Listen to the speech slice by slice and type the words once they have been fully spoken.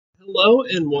Hello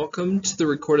and welcome to the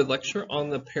recorded lecture on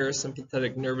the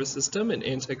parasympathetic nervous system and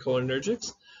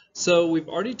anticholinergics. So we've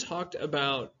already talked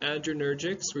about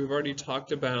adrenergics, we've already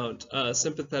talked about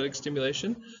sympathetic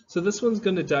stimulation. So this one's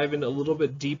going to dive in a little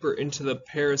bit deeper into the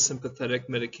parasympathetic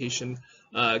medication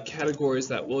categories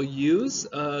that we'll use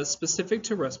specific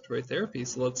to respiratory therapy.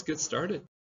 So let's get started.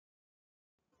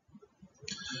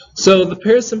 So the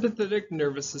parasympathetic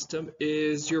nervous system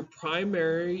is your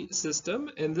primary system,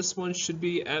 and this one should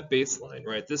be at baseline,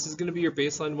 right? This is going to be your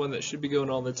baseline one that should be going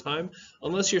all the time,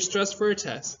 unless you're stressed for a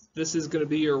test. This is going to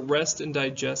be your rest and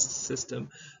digest system.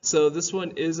 So this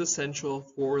one is essential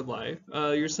for life.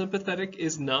 Your sympathetic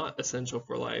is not essential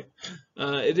for life.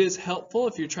 It is helpful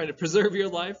if you're trying to preserve your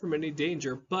life from any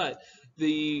danger, but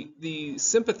the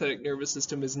sympathetic nervous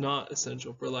system is not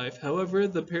essential for life. However,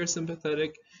 the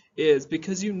parasympathetic is,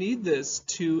 because you need this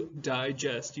to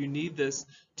digest, you need this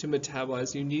to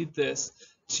metabolize, you need this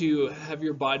to have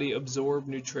your body absorb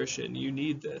nutrition, you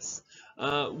need this.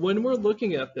 When we're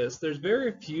looking at this, there's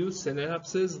very few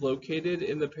synapses located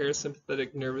in the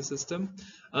parasympathetic nervous system,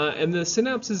 and the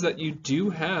synapses that you do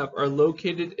have are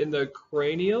located in the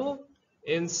cranial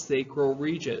and sacral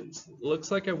regions. It looks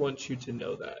like I want you to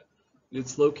know that.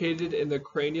 It's located in the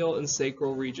cranial and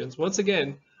sacral regions. Once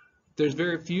again, there's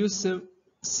very few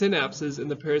synapses in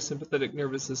the parasympathetic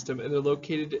nervous system, and they're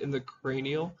located in the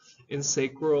cranial and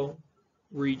sacral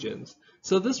regions.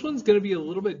 So this one's going to be a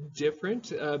little bit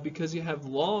different because you have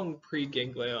long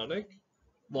preganglionic,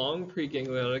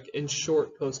 and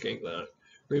short postganglionic.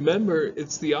 Remember,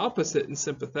 it's the opposite in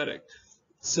sympathetic.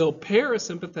 So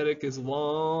parasympathetic is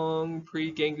long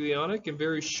preganglionic and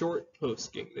very short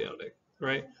postganglionic,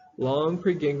 right? Long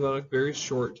preganglionic, very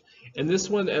short. And this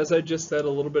one, as I just said a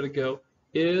little bit ago,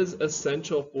 is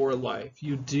essential for life.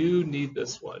 You do need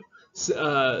this one.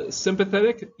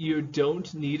 Sympathetic, you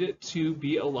don't need it to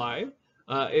be alive.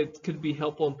 It could be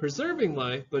helpful in preserving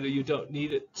life, but you don't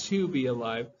need it to be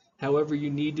alive. However,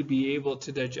 you need to be able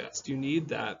to digest. You need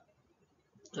that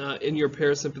in your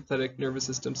parasympathetic nervous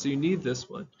system, so you need this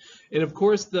one. And of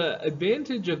course, the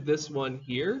advantage of this one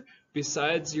here,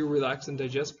 besides your relax and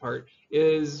digest part,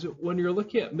 is when you're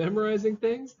looking at memorizing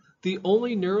things, the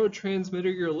only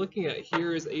neurotransmitter you're looking at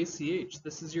here is ACH.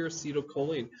 This is your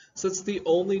acetylcholine. So it's the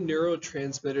only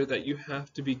neurotransmitter that you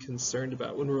have to be concerned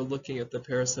about when we're looking at the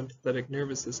parasympathetic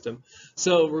nervous system.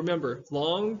 So remember,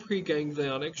 long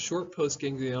preganglionic, short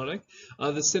postganglionic.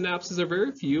 The synapses are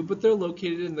very few, but they're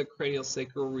located in the cranial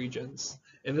sacral regions.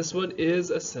 And this one is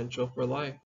essential for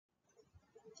life.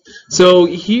 So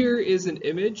here is an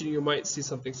image, and you might see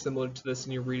something similar to this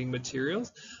in your reading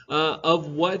materials, of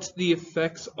what the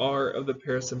effects are of the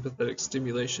parasympathetic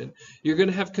stimulation. You're going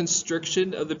to have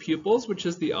constriction of the pupils, which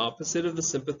is the opposite of the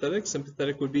sympathetic.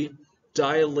 Sympathetic would be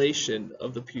dilation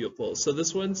of the pupils. So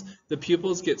this one's, the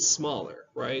pupils get smaller,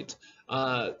 right?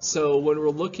 So when we're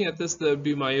looking at this, there would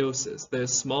be meiosis.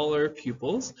 There's smaller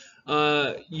pupils.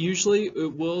 Usually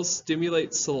it will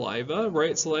stimulate saliva,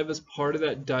 right? Saliva is part of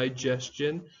that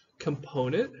digestion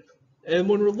component. And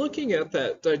when we're looking at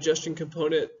that digestion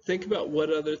component, think about what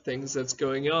other things that's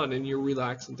going on in your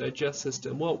relax and digest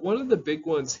system. Well, one of the big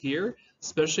ones here,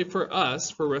 especially for us,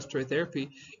 for respiratory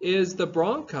therapy, is the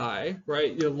bronchi,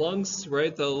 right? Your lungs,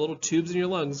 right? The little tubes in your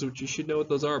lungs, which you should know what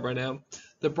those are by now.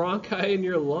 The bronchi in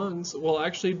your lungs will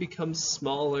actually become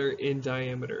smaller in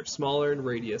diameter, smaller in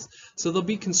radius. So they'll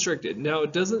be constricted. Now,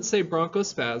 it doesn't say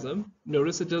bronchospasm.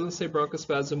 Notice it doesn't say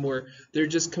bronchospasm where they're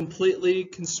just completely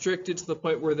constricted to the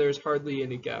point where there's hardly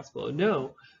any gas flow.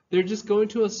 No, they're just going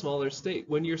to a smaller state.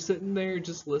 When you're sitting there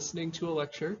just listening to a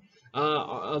lecture,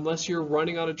 unless you're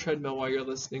running on a treadmill while you're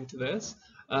listening to this,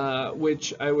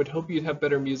 which I would hope you'd have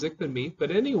better music than me.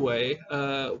 But anyway,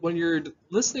 when you're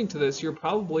listening to this, you're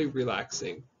probably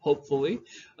relaxing, hopefully,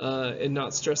 and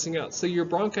not stressing out. So your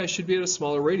bronchi should be at a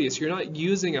smaller radius. You're not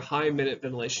using a high minute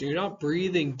ventilation. You're not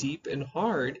breathing deep and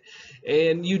hard.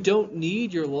 And you don't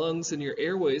need your lungs and your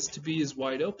airways to be as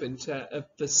wide open to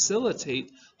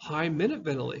facilitate high minute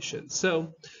ventilation.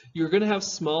 So you're going to have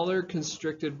smaller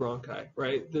constricted bronchi,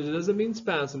 right? That doesn't mean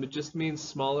spasm. It just means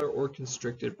smaller or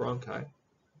constricted bronchi.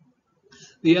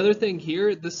 The other thing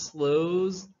here, this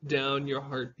slows down your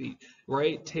heartbeat,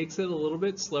 right? Takes it a little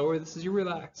bit slower. This is your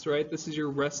relaxed, right? This is your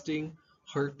resting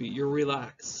heartbeat. You're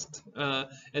relaxed. And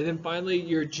then finally,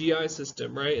 your GI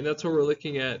system, right? And that's what we're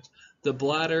looking at. The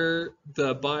bladder,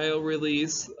 the bile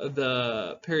release,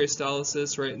 the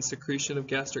peristalsis, right, and secretion of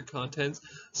gastric contents.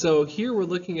 So here we're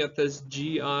looking at this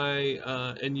GI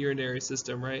and urinary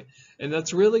system, right? And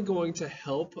that's really going to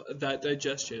help that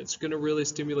digestion. It's going to really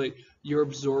stimulate your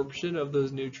absorption of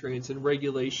those nutrients and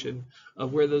regulation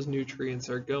of where those nutrients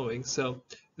are going. So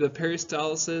the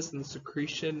peristalsis and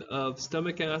secretion of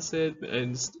stomach acid,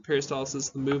 and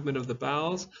peristalsis, the movement of the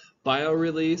bowels,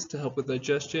 biorelease to help with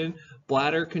digestion,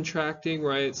 bladder contracting,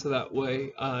 right? So that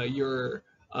way you're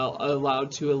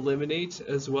allowed to eliminate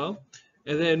as well.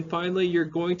 And then finally, you're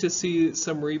going to see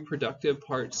some reproductive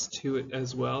parts to it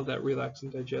as well, that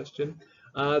relaxing digestion.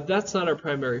 That's not our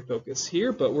primary focus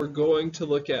here, but we're going to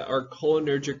look at our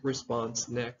cholinergic response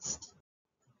next.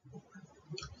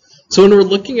 So when we're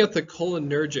looking at the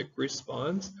cholinergic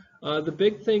response, the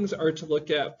big things are to look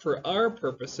at for our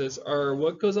purposes are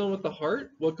what goes on with the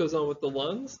heart, what goes on with the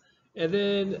lungs, and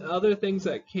then other things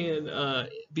that can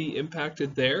be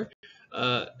impacted there.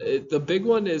 The big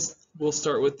one is, we'll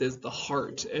start with, is the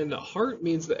heart. And the heart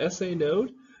means the SA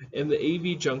node and the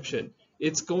AV junction.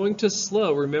 It's going to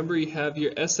slow. Remember, you have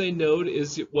your SA node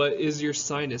is what is your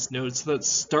sinus node, so that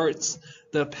starts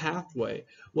the pathway.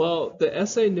 Well, the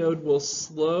SA node will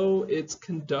slow its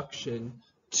conduction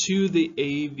to the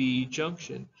AV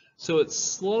junction. So it's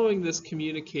slowing this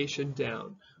communication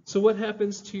down. So what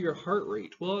happens to your heart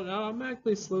rate? Well, it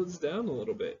automatically slows down a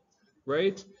little bit,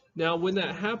 right? Now, when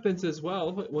that happens as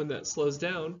well, when that slows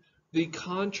down, the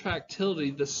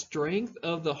contractility, the strength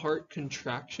of the heart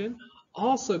contraction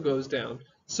also goes down.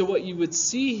 So what you would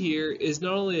see here is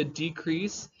not only a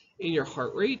decrease in your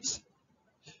heart rate,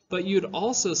 but you'd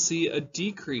also see a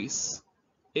decrease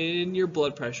in your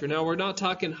blood pressure. Now, we're not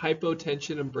talking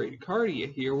hypotension and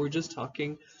bradycardia here. We're just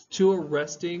talking to a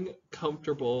resting,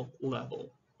 comfortable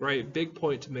level, right? Big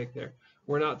point to make there.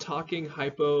 We're not talking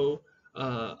hypovolemia,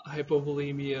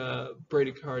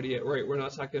 bradycardia, right? We're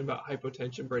not talking about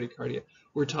hypotension, bradycardia.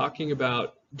 We're talking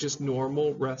about just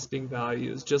normal resting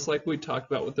values, just like we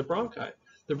talked about with the bronchi.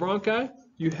 The bronchi,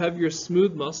 you have your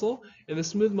smooth muscle, and the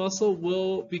smooth muscle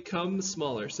will become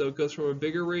smaller. So it goes from a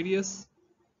bigger radius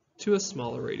to a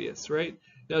smaller radius, right?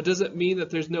 Now, does it mean that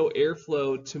there's no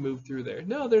airflow to move through there?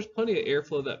 No, there's plenty of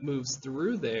airflow that moves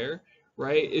through there,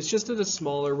 right? It's just at a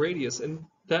smaller radius, and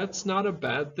that's not a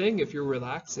bad thing if you're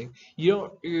relaxing.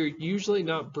 You're usually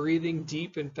not breathing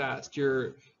deep and fast.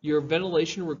 Your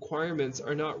ventilation requirements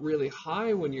are not really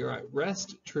high when you're at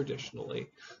rest traditionally.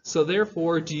 So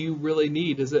therefore, do you really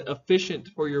need, is it efficient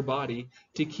for your body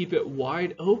to keep it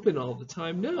wide open all the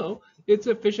time? No, it's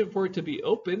efficient for it to be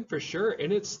open for sure,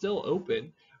 and it's still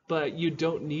open, but you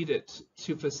don't need it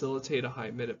to facilitate a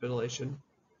high minute ventilation.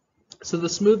 So the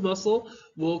smooth muscle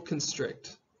will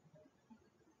constrict.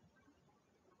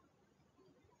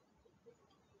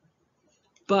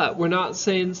 But we're not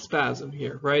saying spasm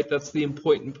here, right? That's the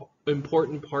important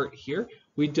part here.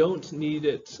 We don't need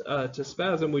it to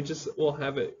spasm. We just will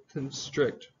have it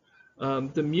constrict.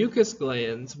 The mucus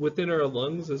glands within our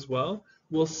lungs as well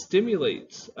will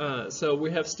stimulate. So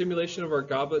we have stimulation of our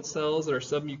goblet cells and our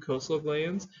submucosal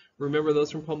glands. Remember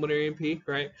those from pulmonary MP,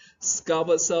 right?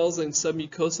 Goblet cells and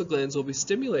submucosal glands will be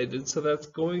stimulated, so that's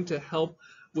going to help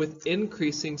with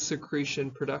increasing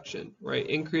secretion production, right?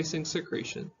 Increasing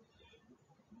secretion.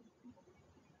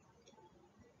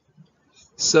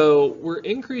 So we're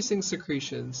increasing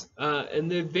secretions, and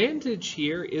the advantage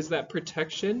here is that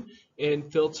protection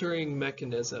and filtering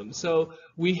mechanism. So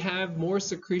we have more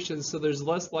secretions, so there's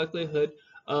less likelihood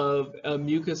of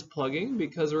mucus plugging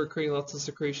because we're creating lots of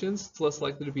secretions. It's less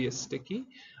likely to be a sticky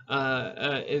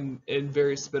and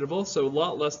very spittable, so a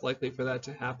lot less likely for that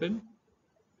to happen.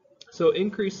 So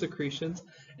increased secretions,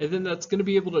 and then that's going to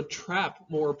be able to trap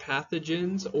more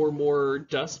pathogens or more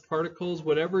dust particles,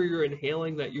 whatever you're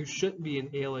inhaling that you shouldn't be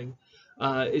inhaling.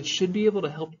 It should be able to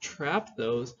help trap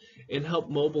those and help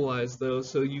mobilize those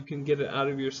so you can get it out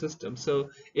of your system.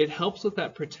 So it helps with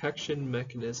that protection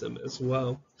mechanism as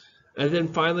well. And then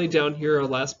finally down here, our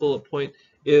last bullet point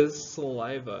is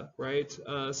saliva, right?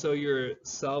 So your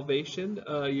salivation,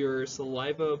 your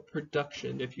saliva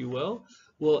production, if you will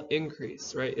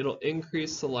increase, right? It'll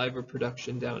increase saliva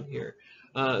production down here.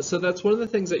 So that's one of the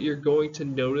things that you're going to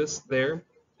notice there,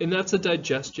 and that's a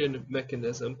digestion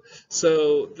mechanism.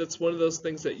 So that's one of those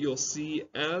things that you'll see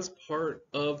as part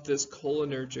of this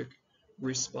cholinergic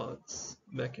response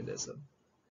mechanism.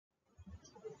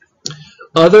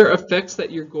 Other effects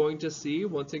that you're going to see,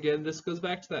 once again, this goes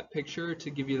back to that picture to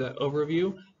give you that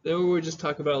overview. Then we'll just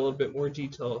talk about a little bit more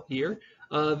detail here.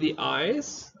 The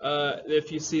eyes,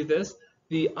 if you see this,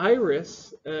 the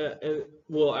iris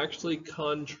will actually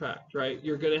contract, right?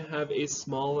 You're going to have a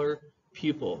smaller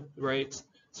pupil, right?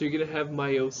 So you're going to have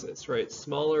meiosis, right?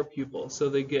 Smaller pupil, so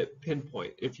they get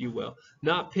pinpoint, if you will.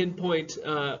 Not pinpoint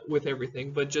with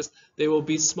everything, but just they will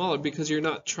be smaller because you're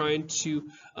not trying to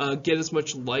get as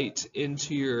much light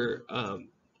into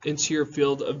your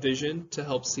field of vision to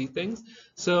help see things.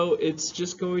 So it's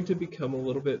just going to become a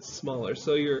little bit smaller.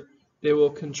 So they will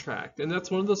contract. And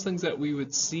that's one of those things that we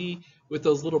would see with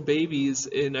those little babies.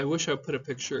 And I wish I put a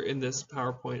picture in this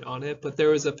PowerPoint on it, but there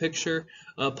was a picture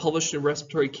published in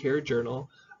Respiratory Care Journal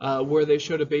where they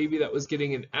showed a baby that was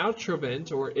getting an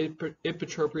Atrovent or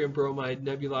ipratropium bromide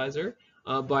nebulizer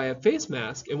by a face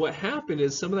mask. And what happened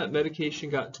is some of that medication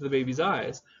got into the baby's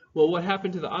eyes. Well, what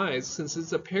happened to the eyes? Since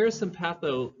it's a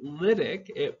parasympatholytic,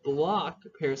 it blocked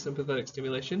parasympathetic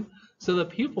stimulation, so the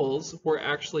pupils were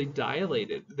actually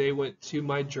dilated. They went to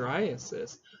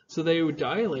mydriasis. So they were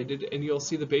dilated, and you'll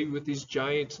see the baby with these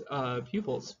giant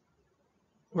pupils,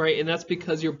 right? And that's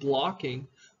because you're blocking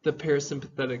the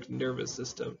parasympathetic nervous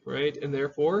system, right? And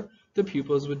therefore, the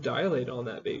pupils would dilate on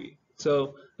that baby.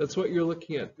 So that's what you're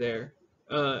looking at there.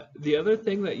 The other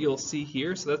thing that you'll see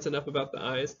here, so that's enough about the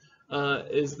eyes,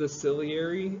 is the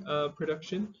ciliary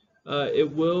production.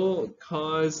 It will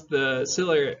cause the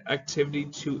ciliary activity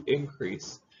to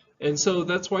increase. And so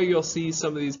that's why you'll see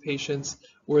some of these patients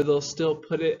where they'll still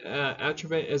put it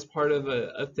Atrovent as part of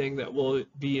a thing that will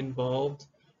be involved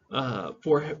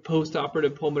for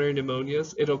post-operative pulmonary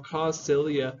pneumonias. It'll cause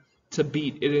cilia to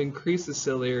beat. It increases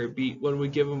ciliary beat when we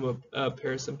give them a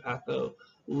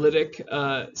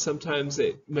parasympatholytic. Sometimes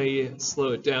it may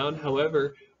slow it down.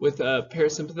 However, with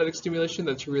parasympathetic stimulation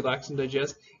that's relax and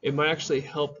digest, it might actually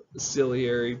help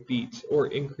ciliary beat or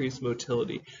increase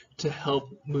motility to help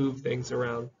move things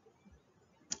around.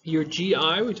 Your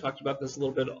GI, we talked about this a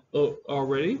little bit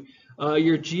already.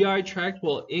 Your GI tract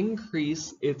will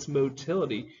increase its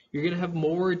motility. You're going to have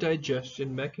more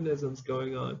digestion mechanisms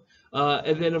going on.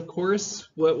 And then, of course,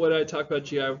 what would I talk about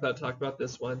GI without talking about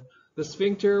this one? The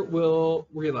sphincter will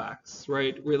relax,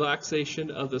 right? Relaxation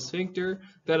of the sphincter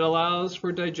that allows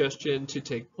for digestion to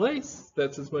take place.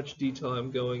 That's as much detail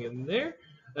I'm going in there.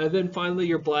 And then finally,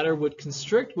 your bladder would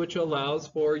constrict, which allows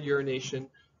for urination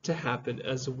to happen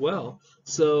as well.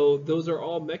 So those are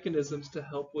all mechanisms to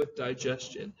help with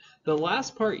digestion. The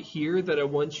last part here that I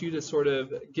want you to sort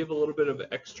of give a little bit of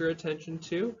extra attention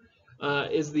to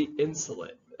is the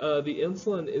insulin. The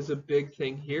insulin is a big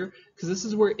thing here because this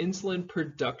is where insulin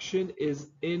production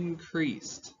is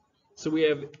increased. So we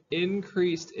have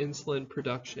increased insulin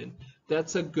production.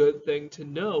 That's a good thing to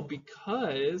know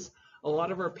because a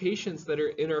lot of our patients that are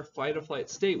in our fight or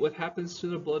flight state, what happens to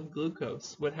the blood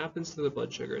glucose? What happens to the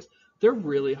blood sugars? They're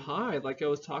really high, like I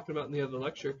was talking about in the other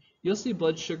lecture. You'll see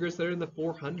blood sugars that are in the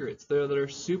 400s, that are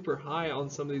super high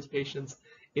on some of these patients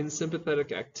in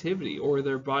sympathetic activity, or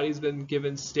their body's been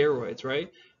given steroids,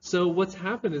 right? So what's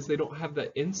happened is they don't have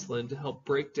that insulin to help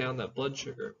break down that blood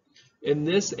sugar. In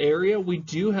this area, we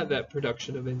do have that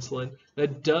production of insulin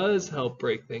that does help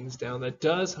break things down, that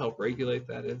does help regulate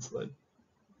that insulin.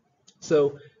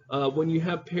 So when you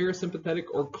have parasympathetic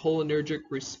or cholinergic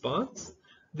response,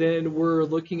 then we're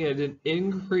looking at an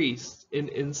increase in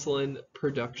insulin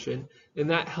production, and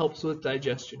that helps with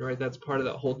digestion, right? That's part of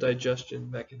that whole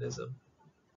digestion mechanism.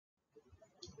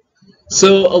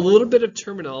 So a little bit of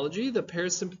terminology, the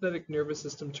parasympathetic nervous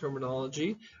system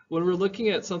terminology. When we're looking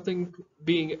at something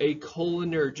being a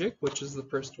cholinergic, which is the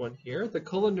first one here, the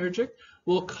cholinergic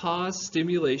will cause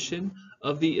stimulation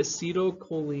of the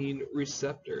acetylcholine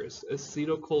receptors.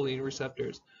 Acetylcholine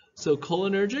receptors. So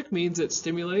cholinergic means it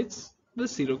stimulates the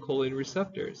acetylcholine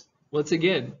receptors. Once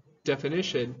again,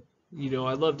 definition. You know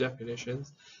I love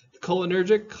definitions.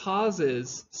 Cholinergic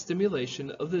causes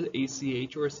stimulation of the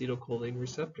ACH or acetylcholine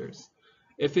receptors.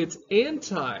 If it's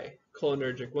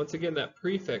anti-cholinergic, once again that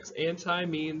prefix, anti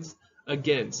means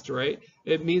against, right?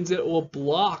 It means it will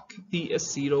block the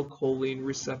acetylcholine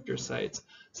receptor sites.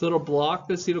 So it'll block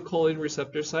the acetylcholine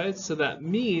receptor sites, so that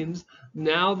means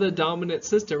now the dominant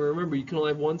system, remember you can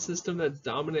only have one system that's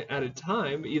dominant at a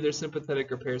time, either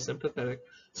sympathetic or parasympathetic.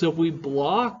 So if we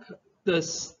block the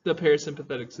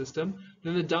parasympathetic system,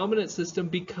 then the dominant system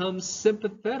becomes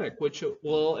sympathetic, which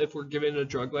will, if we're given a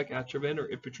drug like Atrovent or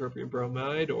ipratropium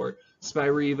bromide or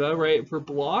Spiriva, right, if we're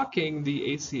blocking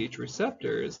the ACH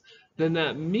receptors, then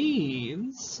that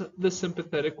means the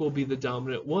sympathetic will be the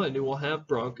dominant one. It will have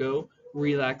broncho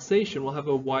relaxation. We'll have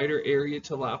a wider area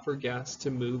to allow for gas to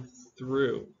move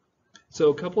through. So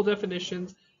a couple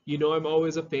definitions. You know I'm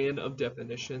always a fan of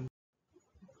definitions.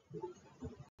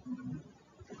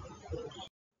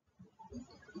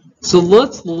 So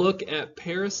let's look at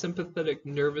parasympathetic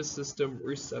nervous system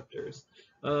receptors.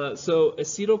 So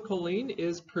acetylcholine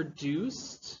is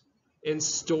produced and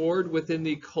stored within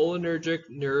the cholinergic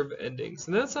nerve endings.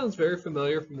 And that sounds very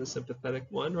familiar from the sympathetic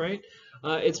one, right?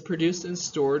 It's produced and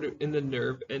stored in the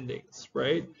nerve endings,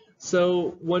 right?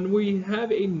 So when we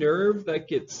have a nerve that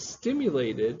gets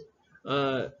stimulated,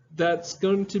 that's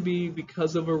going to be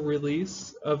because of a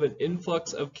release of an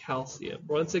influx of calcium.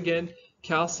 Once again,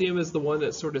 Calcium is the one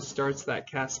that sort of starts that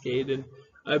cascade, and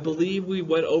I believe we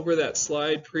went over that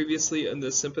slide previously in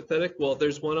the sympathetic. Well,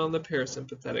 there's one on the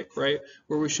parasympathetic, right,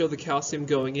 where we show the calcium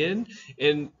going in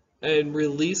and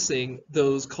releasing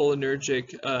those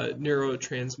cholinergic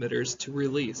neurotransmitters to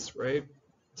release, right?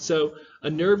 So a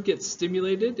nerve gets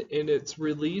stimulated and it's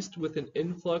released with an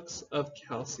influx of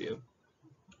calcium.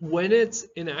 When it's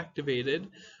inactivated,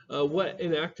 what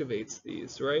inactivates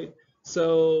these, right?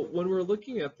 So when we're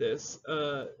looking at this,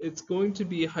 it's going to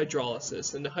be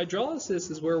hydrolysis. And hydrolysis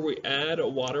is where we add a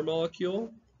water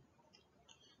molecule,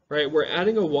 right? We're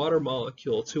adding a water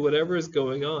molecule to whatever is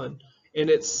going on, and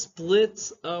it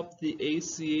splits up the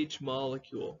ACH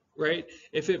molecule, right?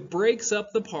 If it breaks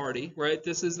up the party, right?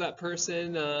 This is that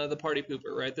person, the party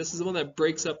pooper, right? This is the one that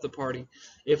breaks up the party.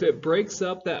 If it breaks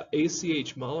up that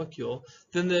ACH molecule,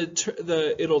 then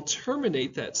it'll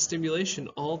terminate that stimulation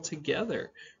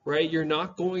altogether, right? You're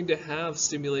not going to have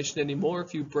stimulation anymore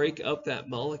if you break up that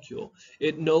molecule.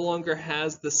 It no longer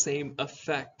has the same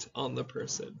effect on the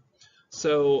person.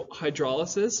 So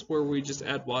hydrolysis, where we just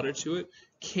add water to it,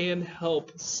 can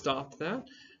help stop that.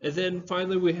 And then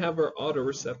finally we have our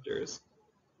autoreceptors.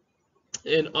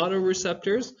 And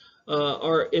autoreceptors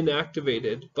are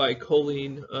inactivated by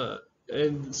choline.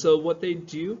 And so what they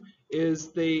do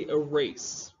is they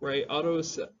erase, right?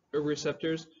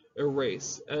 Autoreceptors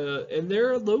erase. And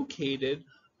they're located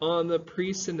on the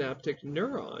presynaptic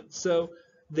neuron. So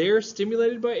they're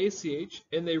stimulated by ACH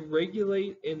and they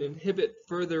regulate and inhibit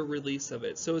further release of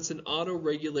it. So it's an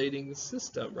auto-regulating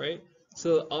system, right?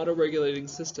 So auto-regulating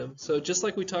system. So just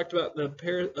like we talked about the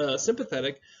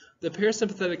parasympathetic, the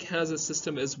parasympathetic has a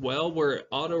system as well where it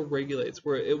auto-regulates,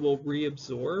 where it will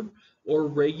reabsorb or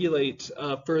regulate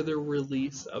further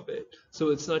release of it. So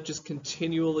it's not just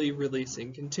continually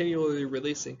releasing.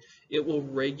 It will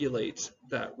regulate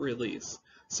that release.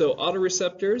 So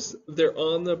autoreceptors, they're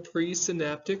on the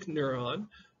presynaptic neuron.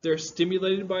 They're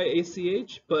stimulated by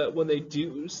ACH, but when it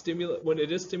is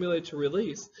stimulated to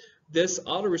release, this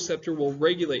autoreceptor will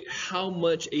regulate how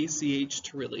much ACH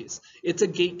to release. It's a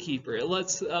gatekeeper. It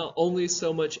lets only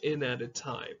so much in at a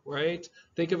time, right?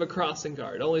 Think of a crossing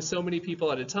guard. Only so many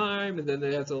people at a time, and then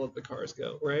they have to let the cars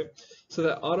go, right? So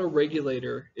that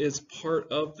autoregulator is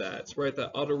part of that, right? The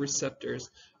autoreceptors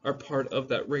are part of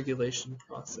that regulation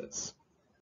process.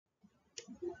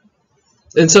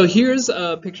 And so here's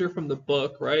a picture from the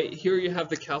book, right? Here you have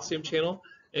the calcium channel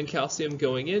and calcium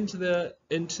going into the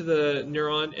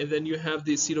neuron, and then you have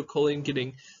the acetylcholine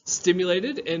getting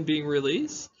stimulated and being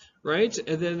released, right?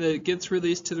 And then it gets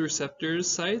released to the receptors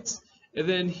sites. And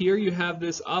then here you have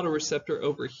this autoreceptor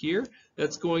over here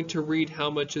that's going to read how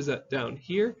much is that down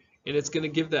here, and it's going to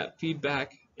give that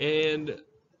feedback and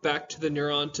back to the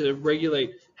neuron to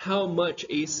regulate how much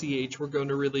ACH we're going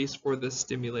to release for this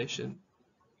stimulation.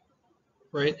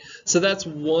 Right? So that's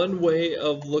one way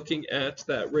of looking at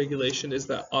that regulation, is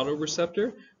that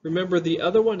autoreceptor. Remember, the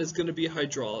other one is going to be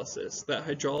hydrolysis. That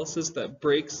hydrolysis that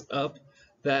breaks up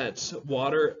that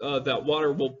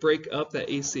water will break up that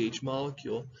ACH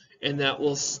molecule, and that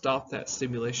will stop that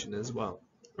stimulation as well.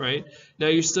 Right? Now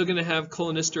you're still going to have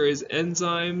cholinesterase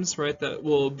enzymes, right, that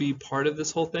will be part of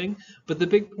this whole thing. But the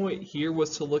big point here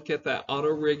was to look at that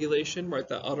autoregulation, right,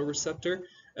 that autoreceptor,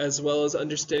 as well as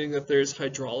understanding that there's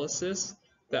hydrolysis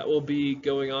that will be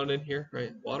going on in here,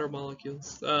 right? Water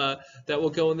molecules that will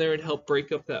go in there and help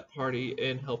break up that party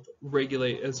and help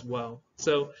regulate as well.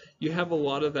 So you have a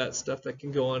lot of that stuff that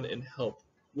can go on and help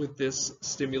with this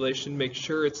stimulation. Make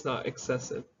sure it's not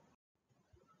excessive.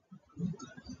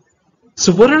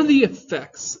 So what are the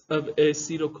effects of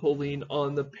acetylcholine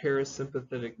on the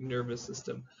parasympathetic nervous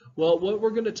system? Well, what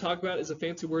we're going to talk about is a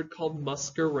fancy word called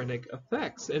muscarinic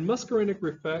effects. And muscarinic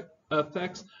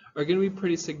effects are going to be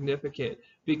pretty significant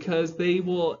because they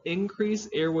will increase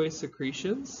airway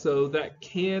secretions. So that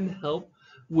can help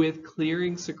with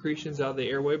clearing secretions out of the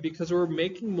airway because we're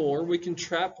making more. We can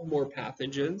trap more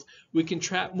pathogens. We can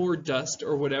trap more dust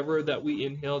or whatever that we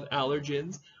inhaled,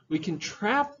 allergens. We can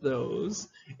trap those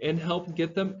and help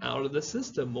get them out of the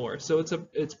system more. So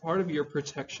it's part of your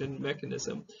protection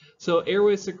mechanism. So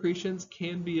airway secretions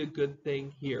can be a good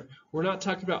thing here. We're not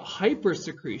talking about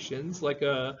hypersecretions like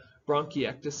a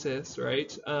bronchiectasis,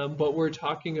 right? But we're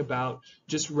talking about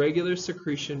just regular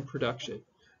secretion production.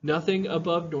 Nothing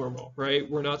above normal, right?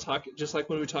 We're not talking, just like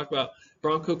when we talk about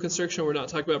bronchoconstriction, we're not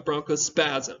talking about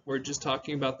bronchospasm. We're just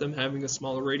talking about them having a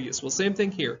smaller radius. Well, same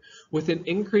thing here. With an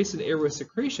increase in airway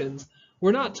secretions,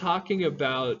 we're not talking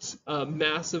about a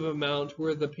massive amount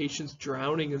where the patient's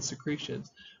drowning in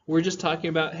secretions. We're just talking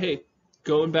about, hey,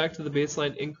 going back to the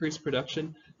baseline increased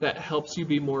production that helps you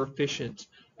be more efficient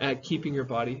at keeping your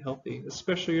body healthy,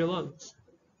 especially your lungs.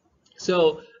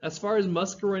 So as far as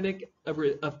muscarinic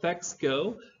effects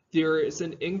go, there is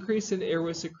an increase in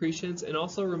airway secretions, and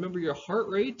also remember your heart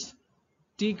rate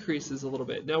decreases a little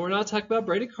bit. Now we're not talking about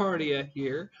bradycardia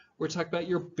here. We're talking about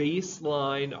your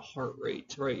baseline heart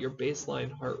rate, right? Your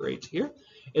baseline heart rate here.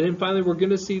 And then finally, we're going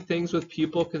to see things with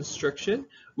pupil constriction.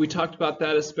 We talked about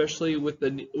that especially with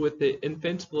the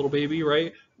infant, little baby,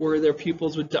 right? Where their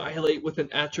pupils would dilate with an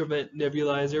Atrovent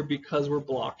nebulizer because we're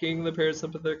blocking the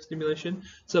parasympathetic stimulation.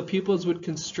 So pupils would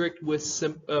constrict with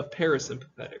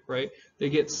parasympathetic, right? They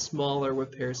get smaller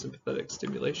with parasympathetic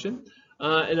stimulation.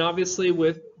 And obviously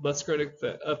with muscarinic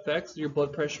effects, your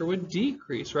blood pressure would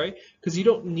decrease, right? Because you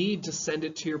don't need to send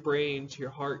it to your brain, to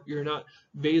your heart. You're not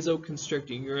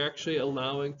vasoconstricting. You're actually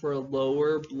allowing for a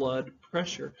lower blood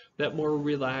pressure, that more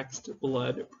relaxed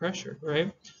blood pressure,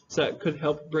 right? So that could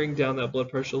help bring down that blood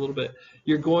pressure a little bit.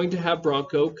 You're going to have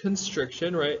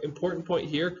bronchoconstriction, right? Important point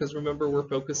here, because remember we're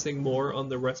focusing more on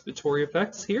the respiratory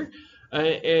effects here.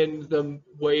 And the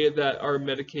way that our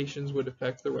medications would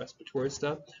affect the respiratory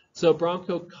stuff. So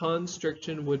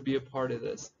bronchoconstriction would be a part of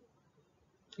this.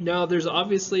 Now, there's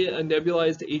obviously a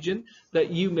nebulized agent that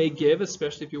you may give,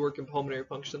 especially if you work in pulmonary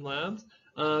function labs,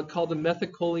 called a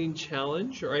methacholine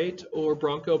challenge, right? Or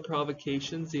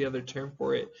bronchoprovocation is the other term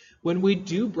for it. When we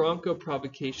do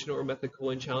bronchoprovocation or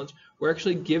methacholine challenge, we're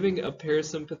actually giving a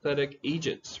parasympathetic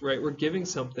agent, right? We're giving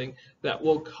something that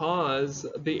will cause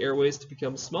the airways to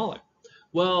become smaller.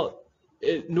 Well,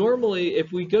 normally,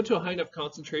 if we go to a high enough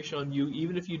concentration on you,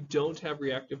 even if you don't have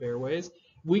reactive airways,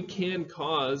 we can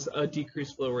cause a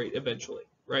decreased flow rate eventually,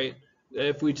 right?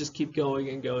 If we just keep going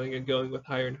and going and going with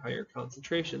higher and higher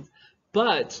concentrations.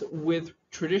 But with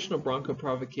traditional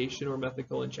bronchoprovocation or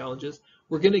methacholine challenges,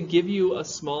 we're going to give you a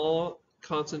small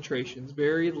concentrations,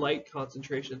 very light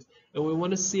concentrations, and we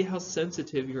want to see how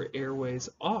sensitive your airways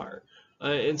are.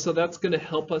 And so that's going to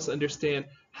help us understand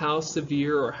how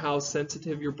severe or how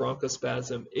sensitive your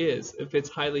bronchospasm is. If it's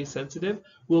highly sensitive,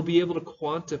 we'll be able to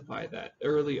quantify that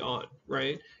early on,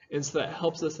 right? And so that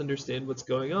helps us understand what's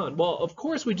going on. Well, of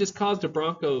course, we just caused a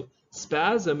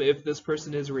bronchospasm if this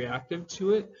person is reactive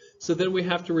to it. So then we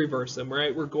have to reverse them,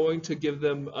 right? We're going to give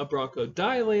them a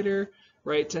bronchodilator,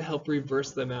 right, to help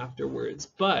reverse them afterwards.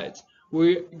 But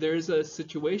there's a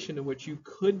situation in which you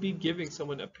could be giving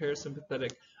someone a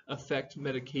parasympathetic effect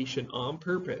medication on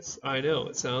purpose. I know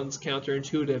it sounds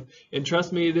counterintuitive, and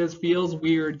trust me, feels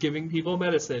weird giving people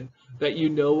medicine that you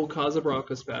know will cause a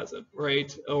bronchospasm,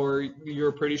 right? Or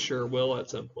you're pretty sure will at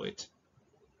some point.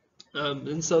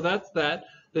 And so that's that.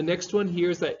 The next one here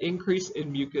is that increase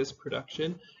in mucus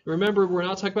production. Remember, we're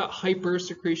not talking about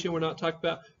hypersecretion. We're not talking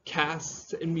about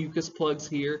casts and mucus plugs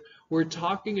here. We're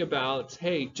talking about,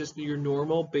 hey, just your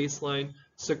normal baseline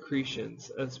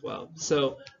secretions as well.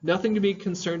 So nothing to be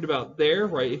concerned about there,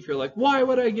 right? If you're like, why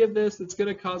would I give this? It's going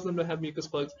to cause them to have mucus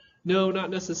plugs. No,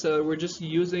 not necessarily. We're just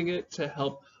using it to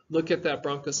help look at that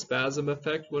bronchospasm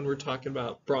effect when we're talking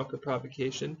about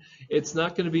bronchoprovocation. It's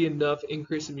not going to be enough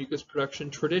increase in mucus production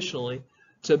traditionally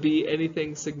to be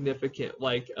anything significant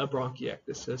like a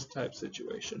bronchiectasis type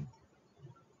situation.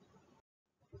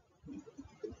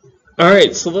 All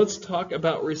right, so let's talk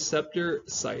about receptor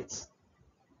sites.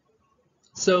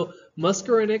 So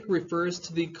muscarinic refers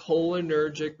to the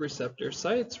cholinergic receptor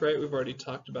sites, right? We've already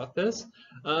talked about this.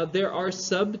 There are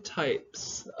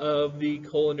subtypes of the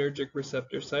cholinergic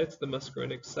receptor sites, the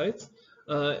muscarinic sites.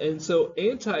 And so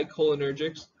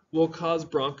anticholinergics will cause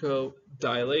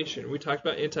bronchodilation. We talked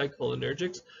about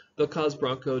anticholinergics. They'll cause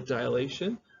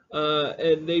bronchodilation.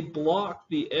 And they block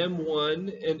the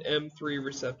M1 and M3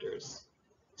 receptors.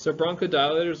 So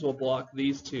bronchodilators will block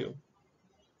these two.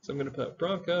 So I'm going to put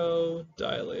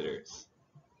bronchodilators.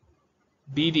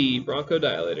 BD,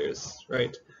 bronchodilators,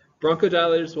 right?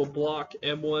 Bronchodilators will block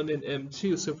M1 and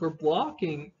M2. So if we're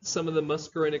blocking some of the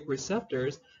muscarinic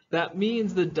receptors, that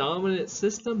means the dominant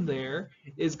system there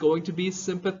is going to be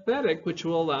sympathetic, which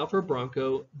will allow for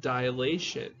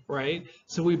bronchodilation, right?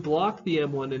 So we block the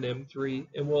M1 and M3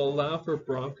 and will allow for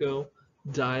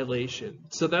bronchodilation.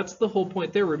 So that's the whole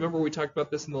point there. Remember, we talked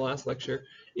about this in the last lecture,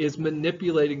 is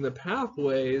manipulating the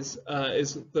pathways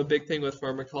is the big thing with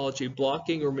pharmacology,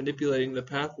 blocking or manipulating the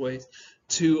pathways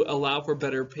to allow for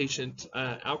better patient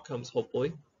outcomes,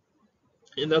 hopefully.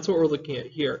 And that's what we're looking at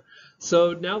here.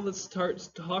 So now let's start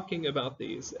talking about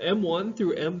these. M1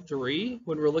 through M3,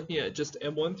 when we're looking at just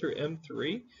M1 through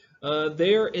M3,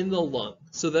 they are in the lung.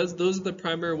 So those are the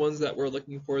primary ones that we're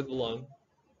looking for, the lung.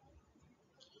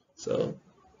 So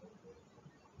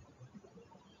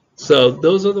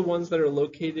those are the ones that are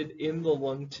located in the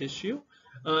lung tissue.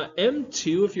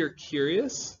 M2, if you're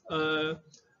curious,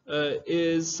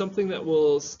 is something that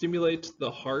will stimulate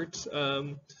the heart.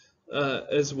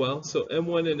 as well. So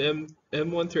M1 and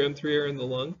M1 through M3 are in the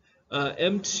lung.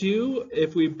 M2,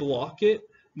 if we block it,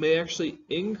 may actually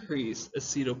increase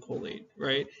acetylcholine,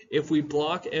 right? If we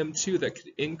block M2, that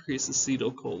could increase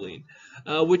acetylcholine,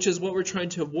 which is what we're trying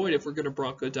to avoid if we're going to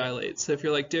bronchodilate. So if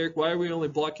you're like, Derek, why are we only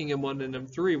blocking M1 and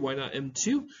M3? Why not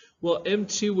M2? Well,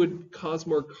 M2 would cause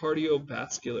more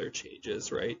cardiovascular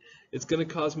changes, right? It's going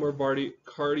to cause more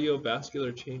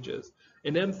cardiovascular changes.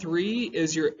 And M3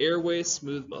 is your airway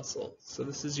smooth muscle. So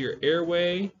this is your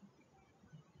airway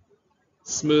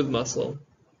smooth muscle,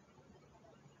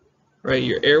 right?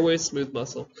 Your airway smooth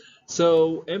muscle.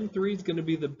 So M3 is going to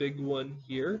be the big one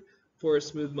here for a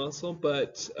smooth muscle,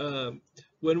 but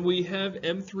when we have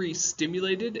M3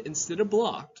 stimulated instead of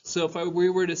blocked, so if we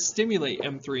were to stimulate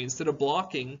M3 instead of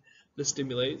blocking the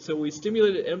stimulate, so we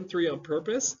stimulated M3 on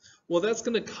purpose, well, that's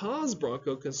going to cause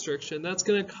bronchoconstriction. That's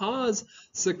going to cause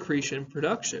secretion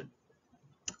production.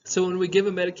 So when we give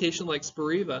a medication like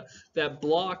Spiriva that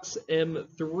blocks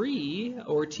M3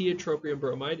 or tiotropium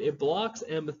bromide, it blocks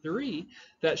M3,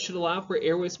 that should allow for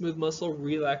airway smooth muscle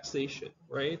relaxation,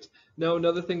 right? Now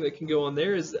another thing that can go on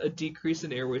there is a decrease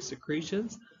in airway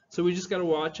secretions. So we just got to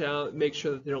watch out, make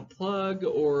sure that they don't plug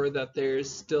or that they're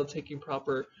still taking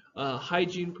proper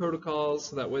hygiene protocols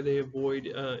so that way they avoid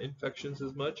infections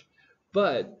as much.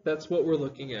 But that's what we're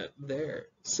looking at there.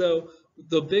 So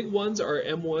the big ones are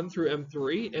M1 through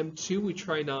M3. M2, we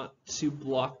try not to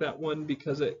block that one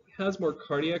because it has more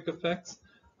cardiac effects,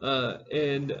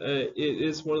 and it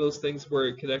is one of those things where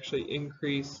it could actually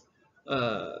increase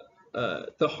or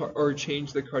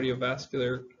change the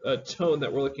cardiovascular tone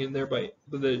that we're looking in there by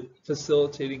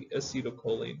facilitating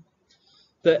acetylcholine.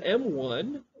 The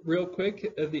M1, real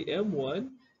quick, the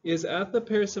M1 is at the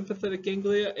parasympathetic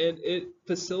ganglia, and it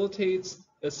facilitates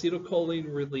acetylcholine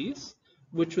release,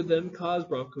 which would then cause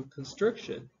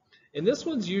bronchoconstriction. And this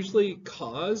one's usually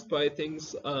caused by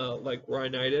things like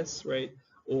rhinitis, right,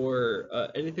 or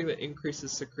anything that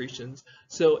increases secretions.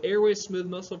 So airway smooth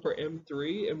muscle for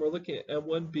M3, and we're looking at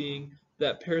M1 being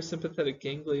that parasympathetic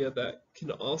ganglia that can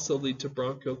also lead to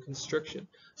bronchoconstriction.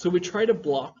 So we try to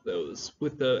block those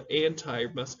with the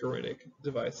anti-muscarinic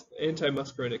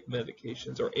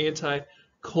medications or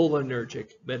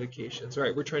anticholinergic medications,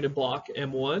 right? We're trying to block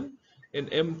M1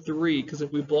 and M3 because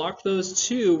if we block those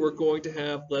two, we're going to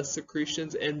have less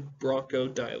secretions and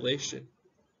bronchodilation,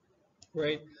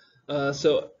 right?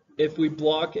 So if we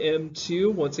block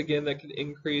M2, once again, that can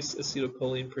increase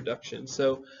acetylcholine production.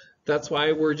 So that's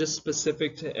why we're just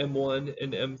specific to M1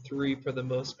 and M3 for the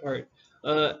most part.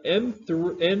 M4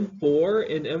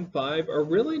 and M5 are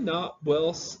really not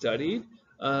well studied,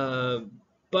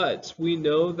 but we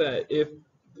know that if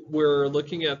we're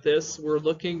looking at this, we're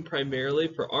looking primarily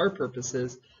for our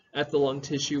purposes at the lung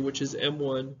tissue, which is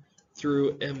M1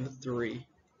 through M3.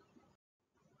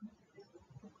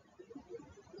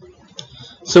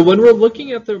 So when we're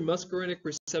looking at the muscarinic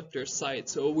receptor site,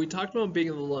 so we talked about being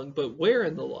in the lung, but where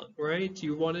in the lung, right?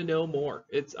 You want to know more.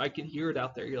 I can hear it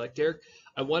out there. You're like, Derek,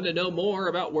 I want to know more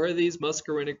about where these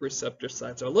muscarinic receptor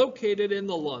sites are located in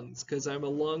the lungs because I'm a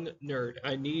lung nerd.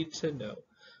 I need to know.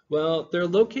 Well, they're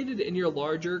located in your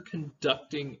larger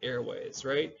conducting airways,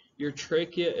 right? Your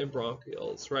trachea and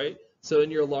bronchioles, right? So in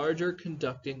your larger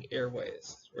conducting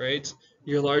airways, right?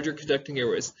 Your larger conducting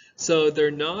airways. So they're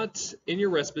not in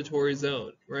your respiratory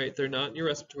zone, right? They're not in your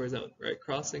respiratory zone, right?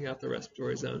 Crossing out the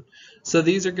respiratory zone. So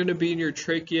these are going to be in your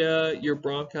trachea, your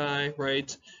bronchi,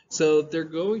 right? So they're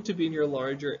going to be in your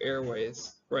larger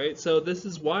airways, right? So this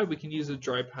is why we can use a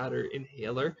dry powder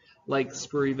inhaler like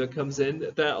Spiriva comes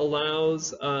in that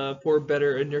allows for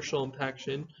better inertial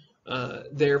impaction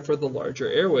there for the larger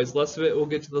airways. Less of it will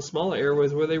get to the smaller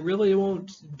airways where they really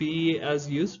won't be as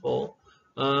useful.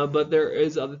 But there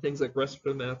is other things like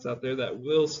respirator mats out there that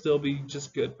will still be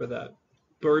just good for that.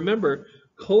 But remember,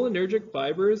 cholinergic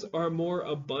fibers are more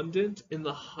abundant in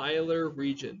the hilar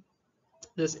region.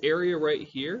 This area right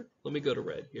here, let me go to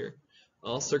red here.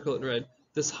 I'll circle it in red.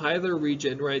 This hilar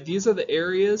region, right? These are the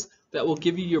areas that will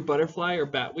give you your butterfly or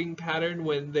batwing pattern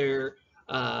when they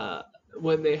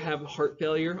have heart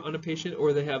failure on a patient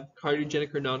or they have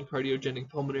cardiogenic or non-cardiogenic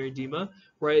pulmonary edema,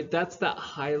 right? That's that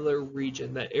hilar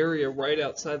region, that area right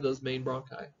outside those main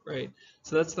bronchi, right?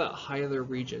 So that's that hilar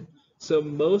region. So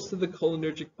most of the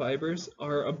cholinergic fibers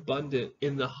are abundant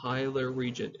in the hilar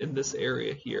region, in this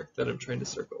area here that I'm trying to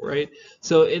circle, right?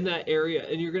 So in that area,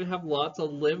 and you're going to have lots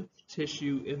of lymph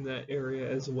tissue in that area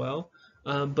as well,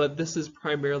 but this is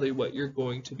primarily what you're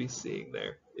going to be seeing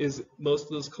there, is most of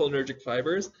those cholinergic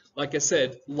fibers. Like I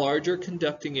said, larger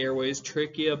conducting airways,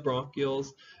 trachea,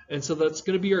 bronchioles, and so that's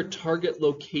going to be our target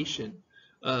location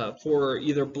for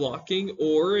either blocking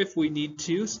or, if we need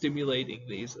to, stimulating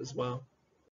these as well.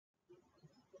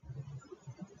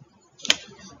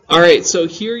 All right, so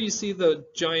here you see the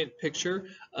giant picture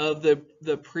of the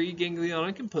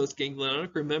preganglionic and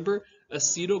postganglionic. Remember,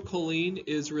 acetylcholine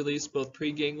is released both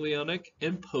preganglionic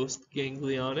and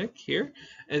postganglionic here.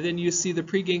 And then you see the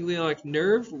preganglionic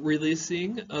nerve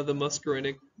releasing the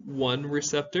muscarinic 1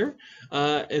 receptor.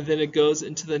 And then it goes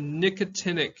into the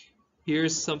nicotinic.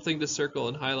 Here's something to circle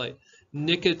and highlight.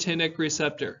 Nicotinic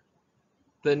receptor.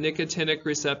 The nicotinic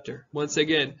receptor. Once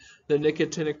again, the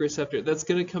nicotinic receptor. That's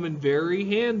going to come in very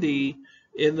handy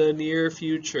in the near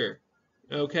future.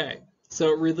 Okay,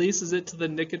 so it releases it to the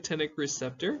nicotinic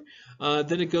receptor.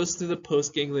 Then it goes through the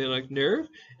postganglionic nerve,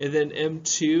 and then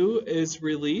M2 is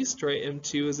released, right?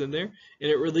 M2 is in there,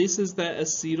 and it releases that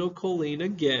acetylcholine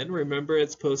again. Remember,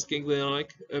 it's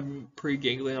postganglionic,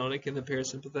 preganglionic in the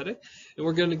parasympathetic. And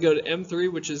we're going to go to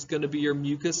M3, which is going to be your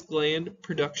mucus gland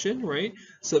production, right?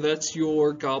 So that's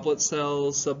your goblet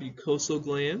cells, submucosal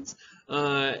glands.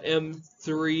 M3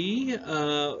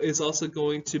 is also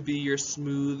going to be your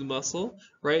smooth muscle,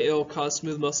 right? It will cause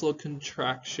smooth muscle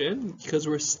contraction because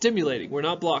we're stimulating. We're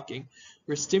not blocking.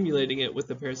 We're stimulating it with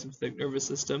the parasympathetic nervous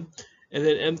system. And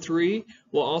then M3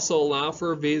 will also allow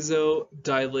for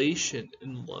vasodilation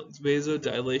in the lungs.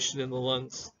 Vasodilation in the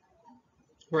lungs,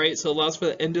 right? So it allows for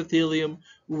the endothelium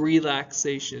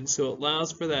relaxation. So it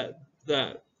allows for that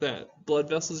blood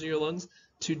vessels in your lungs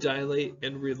to dilate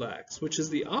and relax, which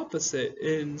is the opposite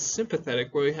in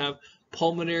sympathetic, where we have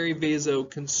pulmonary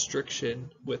vasoconstriction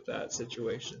with that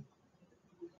situation.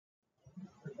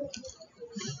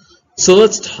 So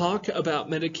let's talk about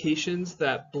medications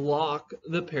that block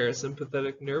the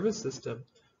parasympathetic nervous system.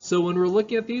 So when we're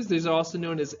looking at these are also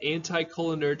known as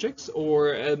anticholinergics,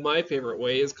 or my favorite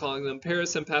way is calling them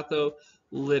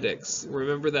parasympatholytics.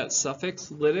 Remember that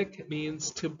suffix, lytic means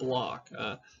to block.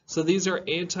 So these are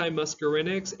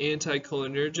antimuscarinics,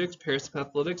 anticholinergics,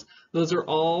 parasympatholytics. Those are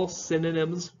all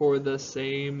synonyms for the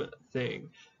same thing.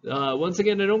 Once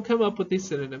again, I don't come up with these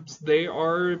synonyms. They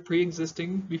are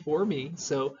pre-existing before me,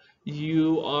 so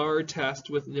you are tasked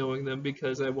with knowing them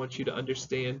because I want you to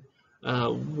understand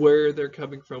where they're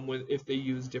coming from if they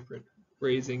use different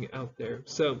phrasing out there.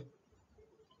 So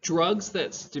drugs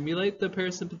that stimulate the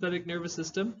parasympathetic nervous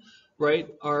system, right,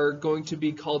 are going to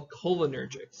be called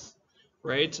cholinergics,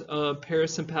 right?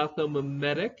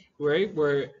 Parasympathomimetic, right,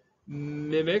 where it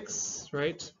mimics,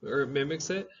 right, or mimics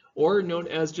it, or known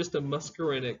as just a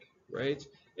muscarinic, right?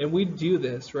 And we do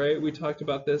this, right? We talked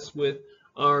about this with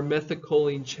our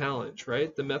methacholine challenge,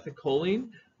 right? The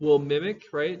methacholine will mimic,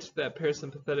 right, that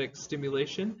parasympathetic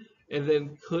stimulation, and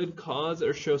then could cause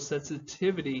or show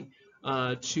sensitivity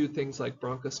to things like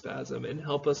bronchospasm, and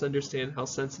help us understand how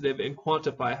sensitive and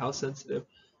quantify how sensitive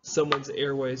someone's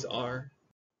airways are.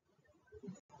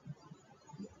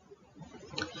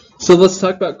 So let's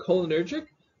talk about cholinergic.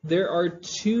 There are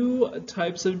two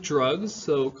types of drugs.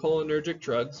 So cholinergic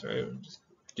drugs, right? Just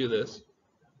do this.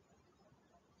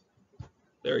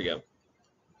 There we go.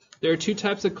 There are two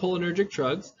types of cholinergic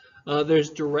drugs.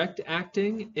 There's direct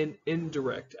acting and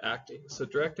indirect acting. So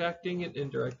direct acting and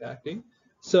indirect acting.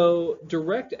 So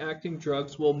direct acting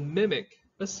drugs will mimic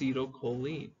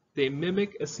acetylcholine. They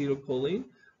mimic acetylcholine.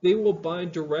 They will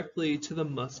bind directly to the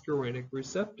muscarinic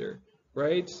receptor,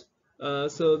 right?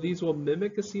 So these will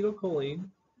mimic acetylcholine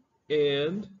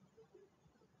and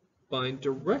bind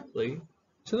directly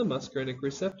to the muscarinic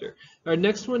receptor. Our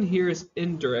next one here is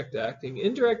indirect acting.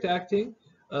 Indirect acting,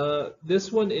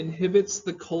 this one inhibits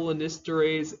the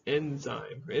cholinesterase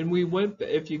enzyme. And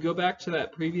if you go back to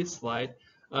that previous slide,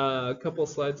 a couple of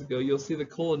slides ago, you'll see the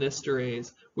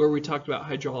cholinesterase, where we talked about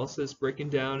hydrolysis breaking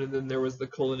down, and then there was the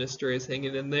cholinesterase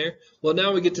hanging in there. Well,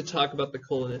 now we get to talk about the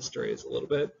cholinesterase a little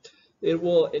bit. It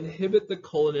will inhibit the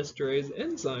cholinesterase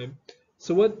enzyme.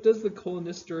 So what does the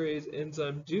cholinesterase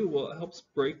enzyme do? Well, it helps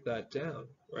break that down,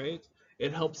 right?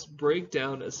 It helps break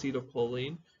down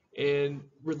acetylcholine and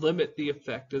limit the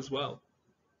effect as well.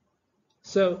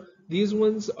 So these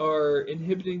ones are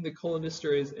inhibiting the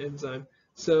cholinesterase enzyme.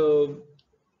 So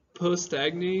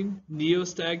postagmine,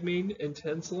 neostagmine, and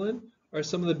tensilin are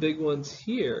some of the big ones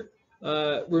here.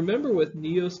 Remember, with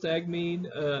neostagmine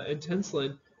and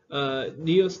tensilin,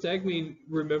 neostagmine,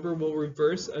 remember, will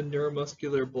reverse a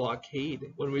neuromuscular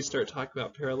blockade. When we start talking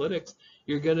about paralytics,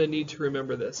 you're going to need to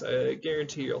remember this. I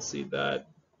guarantee you'll see that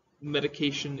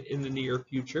medication in the near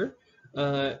future.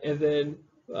 And then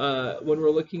when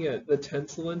we're looking at the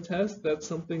tensilin test, that's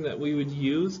something that we would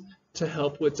use to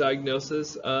help with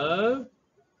diagnosis of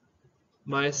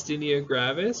myasthenia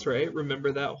gravis, right?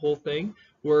 Remember that whole thing,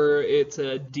 where it's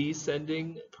a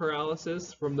descending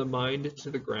paralysis from the mind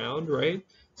to the ground, right?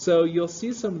 So you'll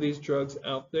see some of these drugs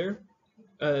out there,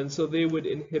 and so they would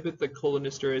inhibit the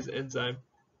cholinesterase enzyme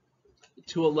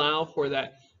to allow for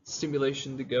that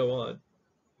stimulation to go on,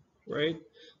 right?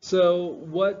 So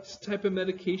what type of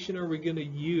medication are we going to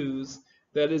use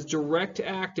that is direct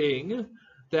acting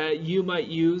that you might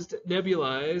use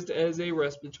nebulized as a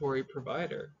respiratory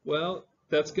provider? Well,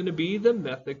 that's going to be the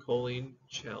methacholine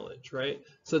challenge, right?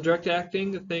 So direct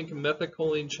acting, think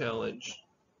methacholine challenge,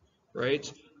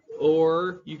 right?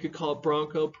 Or you could call it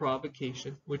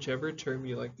bronchoprovocation, whichever term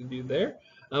you like to do there.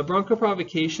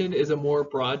 Bronchoprovocation is a more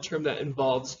broad term that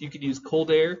involves, you could use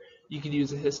cold air, you can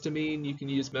use a histamine, you can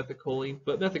use methacholine,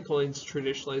 but methacholine is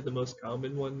traditionally the most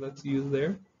common one that's used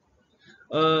there.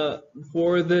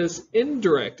 For this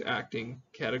indirect acting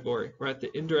category, right,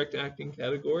 the indirect acting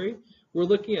category, we're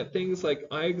looking at things like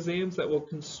eye exams that will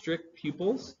constrict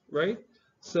pupils, right?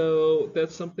 So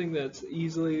that's something that's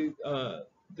easily,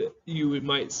 that you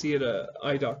might see at an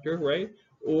eye doctor, right?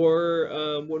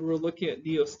 Or when we're looking at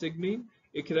neostigmine,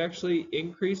 it could actually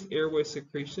increase airway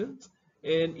secretions.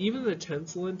 And even the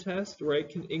tensilin test, right,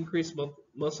 can increase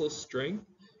muscle strength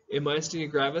in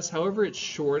myasthenia gravis. However, it's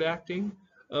short acting.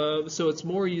 So it's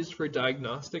more used for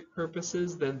diagnostic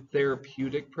purposes than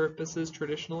therapeutic purposes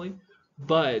traditionally.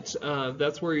 But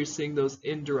that's where you're seeing those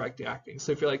indirect acting.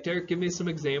 So if you're like, Derek, give me some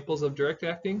examples of direct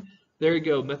acting, there you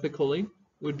go. Methacholine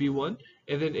would be one.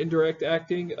 And then indirect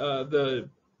acting,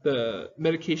 the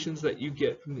medications that you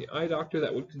get from the eye doctor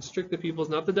that would constrict the pupils,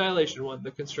 not the dilation one,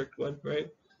 the constrict one, right?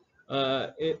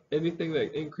 Anything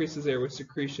that increases airway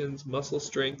secretions, muscle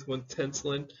strength with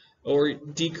tensilin, or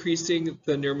decreasing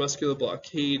the neuromuscular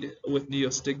blockade with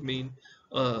neostigmine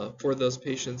for those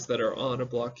patients that are on a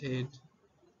blockade.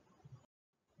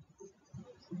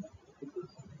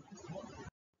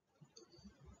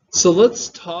 So let's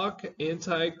talk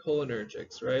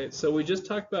anticholinergics, right? So we just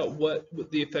talked about what would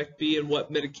the effect be and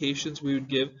what medications we would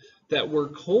give that were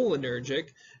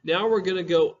cholinergic. Now we're going to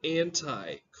go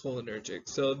anticholinergic.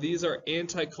 So these are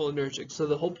anticholinergic. So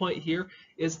the whole point here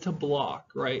is to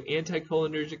block, right?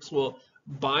 Anticholinergics will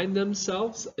bind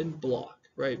themselves and block,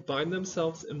 right? Bind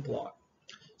themselves and block.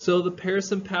 So the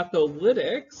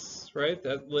parasympatholytics, right?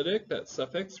 That lytic, that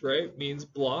suffix, right, means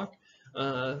block.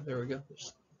 There we go.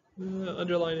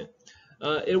 Underline it.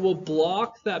 It will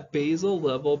block that basal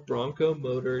level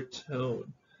bronchomotor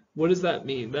tone. What does that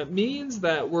mean? That means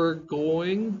that we're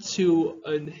going to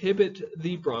inhibit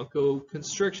the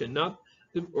bronchoconstriction, not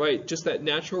right, just that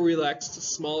natural relaxed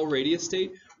small radius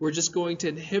state. We're just going to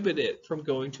inhibit it from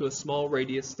going to a small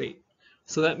radius state.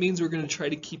 So that means we're going to try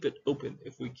to keep it open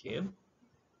if we can,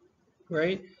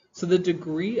 right? So the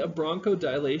degree of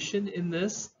bronchodilation in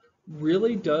this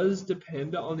really does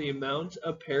depend on the amount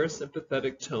of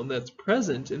parasympathetic tone that's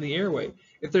present in the airway.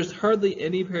 If there's hardly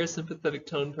any parasympathetic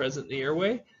tone present in the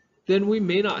airway, then we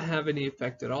may not have any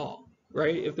effect at all,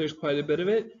 right? If there's quite a bit of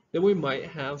it, then we might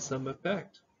have some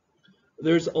effect.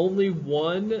 There's only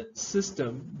one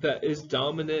system that is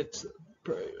dominant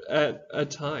at a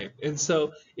time. And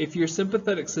so if your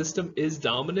sympathetic system is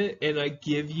dominant and I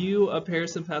give you a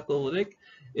parasympatholytic,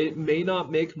 it may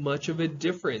not make much of a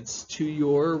difference to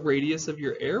your radius of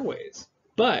your airways.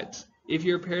 But if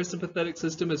your parasympathetic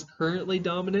system is currently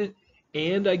dominant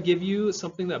and I give you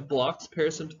something that blocks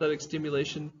parasympathetic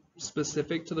stimulation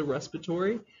specific to the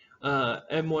respiratory, M1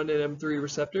 and M3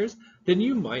 receptors, then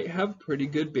you might have pretty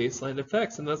good baseline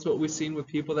effects. And that's what we've seen with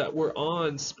people that were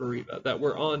on Spiriva, that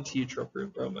were on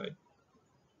tiotropium bromide,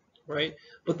 right?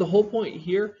 But the whole point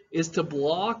here is to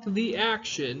block the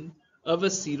action of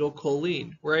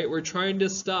acetylcholine, right? We're trying to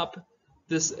stop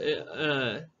this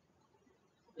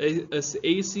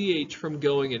ACH from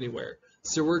going anywhere.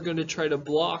 So we're going to try to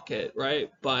block it, right,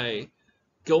 by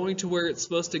going to where it's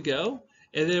supposed to go,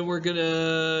 and then we're going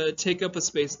to take up a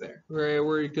space there, right?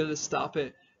 We're going to stop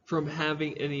it from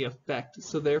having any effect.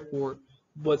 So therefore,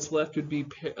 what's left would be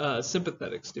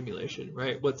sympathetic stimulation,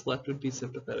 right? What's left would be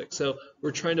sympathetic. So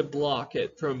we're trying to block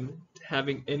it from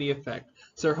having any effect.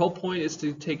 So our whole point is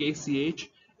to take ACH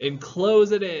and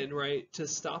close it in, right, to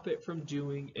stop it from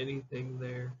doing anything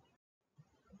there.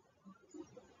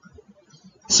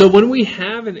 So when we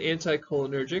have an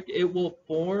anticholinergic, it will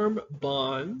form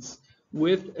bonds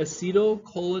with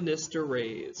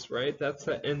acetylcholinesterase, right? That's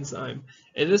the enzyme.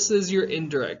 And this is your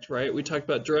indirect, right? We talked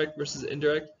about direct versus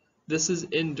indirect. This is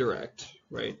indirect,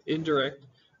 right? Indirect.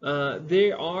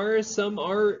 Some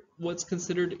are what's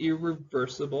considered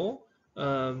irreversible.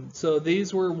 So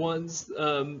these were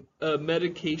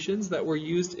medications that were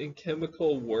used in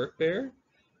chemical warfare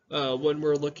when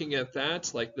we're looking at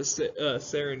that, like the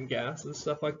sarin gas and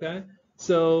stuff like that.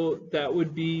 So that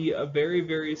would be a very,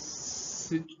 very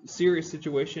serious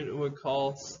situation and would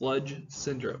call sludge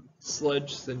syndrome.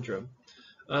 Sludge syndrome.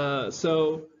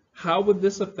 So how would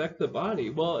this affect the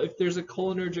body? Well, if there's a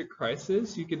cholinergic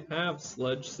crisis, you can have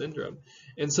sludge syndrome.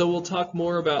 And so we'll talk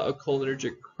more about a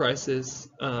cholinergic crisis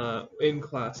in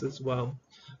class as well.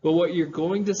 But what you're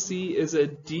going to see is a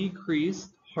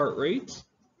decreased heart rate,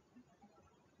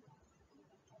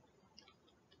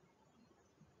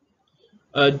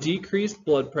 a decreased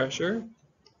blood pressure,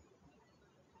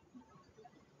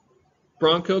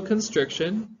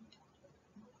 bronchoconstriction,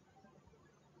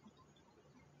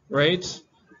 right?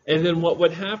 And then what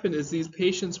would happen is these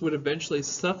patients would eventually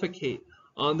suffocate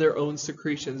on their own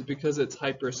secretions because it's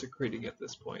hypersecreting at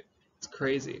this point. It's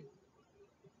crazy.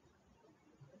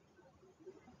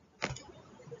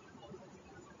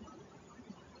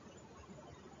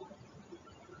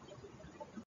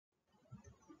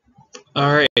 All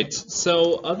right,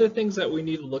 so other things that we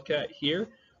need to look at here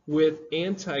with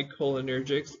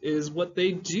anticholinergics is what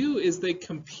they do is they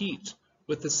compete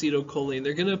with acetylcholine.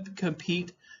 They're going to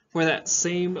compete for that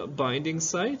same binding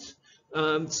site.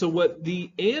 So what the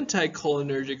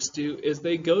anticholinergics do is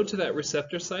they go to that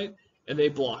receptor site and they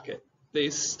block it. They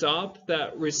stop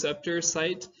that receptor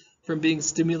site from being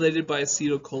stimulated by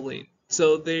acetylcholine.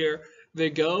 So they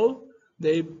go,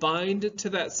 they bind to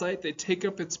that site, they take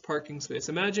up its parking space.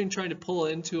 Imagine trying to pull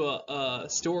into a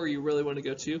store you really want to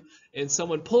go to, and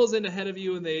someone pulls in ahead of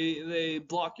you and they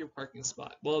block your parking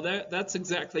spot. Well, that's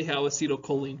exactly how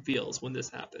acetylcholine feels when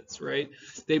this happens, right?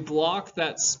 They block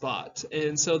that spot,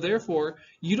 and so therefore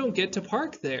you don't get to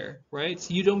park there, right?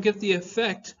 You don't get the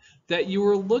effect that you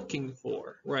were looking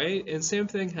for, right? And same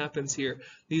thing happens here.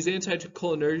 These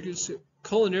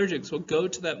anticholinergics will go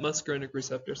to that muscarinic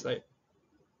receptor site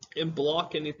and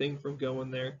block anything from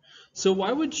going there. So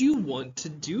why would you want to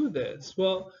do this?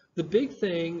 Well, the big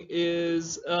thing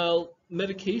is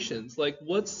medications. Like,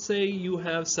 let's say you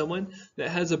have someone that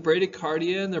has a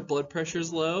bradycardia and their blood pressure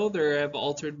is low, they have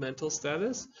altered mental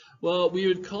status. Well, we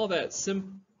would call that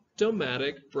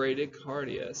symptomatic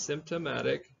bradycardia.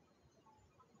 Symptomatic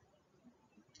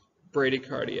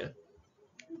bradycardia.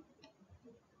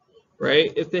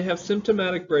 Right? If they have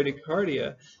symptomatic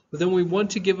bradycardia, then we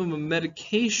want to give them a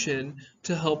medication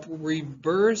to help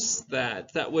reverse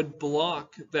that. That would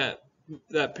block that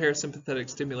parasympathetic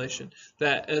stimulation,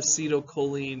 that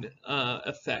acetylcholine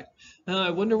effect. Now,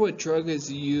 I wonder what drug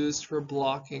is used for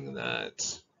blocking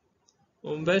that.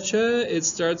 Betcha, it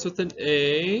starts with an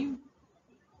A,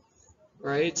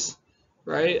 right?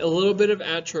 Right? A little bit of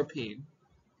atropine.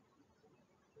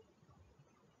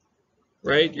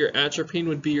 Right? Your atropine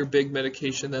would be your big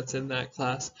medication that's in that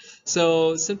class.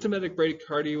 So symptomatic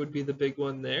bradycardia would be the big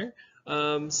one there.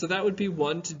 So that would be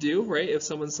one to do, right? If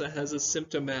someone has a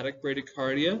symptomatic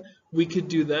bradycardia, we could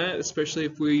do that, especially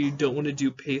if we don't want to do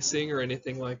pacing or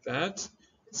anything like that.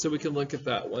 So we can look at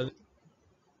that one.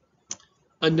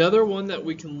 Another one that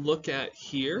we can look at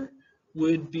here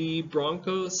would be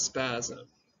bronchospasm,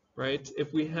 right?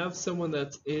 If we have someone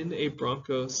that's in a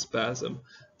bronchospasm.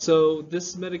 So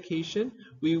this medication,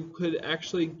 we could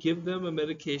actually give them a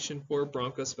medication for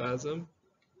bronchospasm.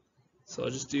 So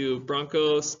I'll just do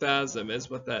bronchospasm is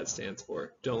what that stands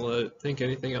for. Don't think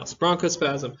anything else.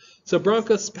 Bronchospasm. So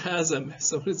bronchospasm, if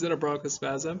someone's in a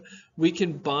bronchospasm, we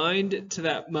can bind to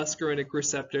that muscarinic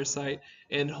receptor site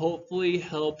and hopefully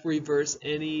help reverse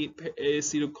any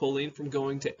acetylcholine from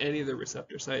going to any of the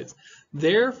receptor sites.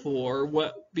 Therefore,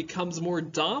 what becomes more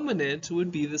dominant would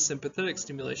be the sympathetic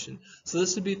stimulation. So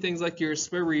this would be things like your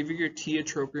Spiriva, your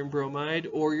tiotropium bromide,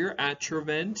 or your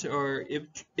Atrovent or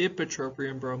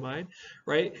ipratropium bromide,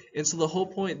 right? And so the whole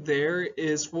point there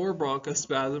is for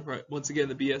bronchospasm, right? Once again,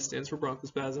 the BS stands for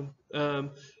bronchospasm,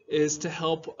 is to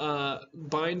help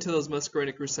bind to those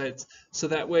muscarinic receptors, so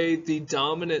that way the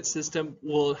dominant system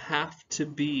will have to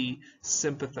be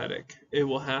sympathetic. It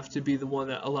will have to be the one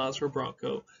that allows for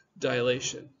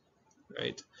bronchodilation,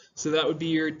 right? So that would be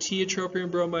your tiotropium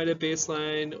bromide at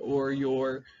baseline, or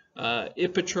your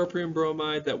ipratropium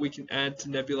bromide that we can add to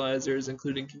nebulizers,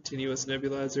 including continuous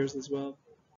nebulizers as well.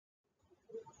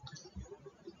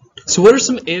 So what are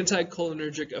some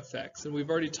anticholinergic effects? And we've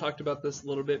already talked about this a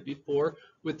little bit before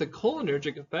with the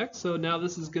cholinergic effects. So now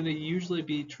this is going to usually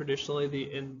be traditionally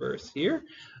the inverse here.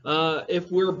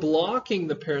 If we're blocking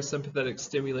the parasympathetic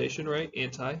stimulation, right,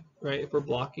 if we're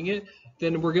blocking it,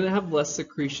 then we're going to have less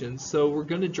secretions. So we're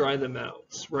going to dry them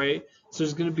out, right? So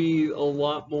there's going to be a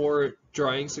lot more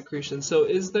drying secretion. So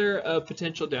is there a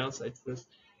potential downside to this?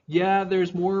 Yeah,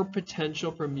 there's more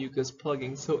potential for mucus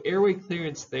plugging. So airway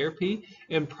clearance therapy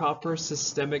and proper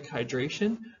systemic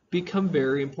hydration become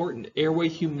very important. Airway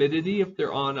humidity, if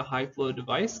they're on a high flow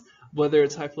device, whether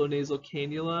it's high flow nasal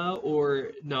cannula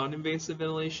or non-invasive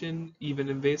ventilation, even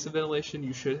invasive ventilation,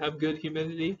 you should have good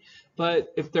humidity.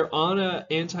 But if they're on an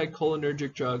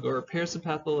anticholinergic drug or a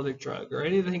parasympathetic drug or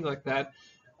anything like that,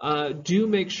 do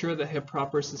make sure they have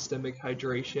proper systemic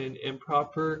hydration and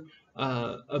proper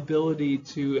ability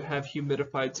to have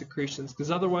humidified secretions, because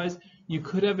otherwise you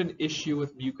could have an issue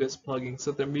with mucus plugging.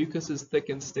 So if their mucus is thick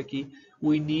and sticky,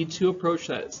 we need to approach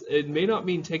that. It may not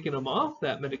mean taking them off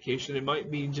that medication. It might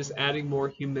mean just adding more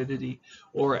humidity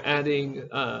or adding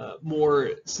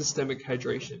more systemic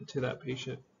hydration to that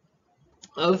patient.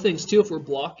 Other things too, if we're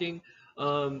blocking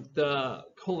the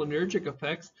cholinergic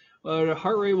effects, the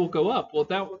heart rate will go up.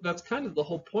 Well, that's kind of the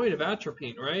whole point of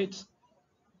atropine, right?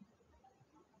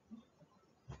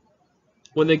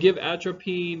 When they give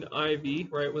atropine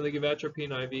IV, right? When they give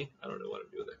atropine IV, I don't know what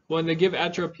I'm doing there. When they give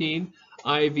atropine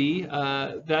IV,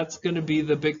 that's going to be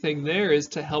the big thing there, is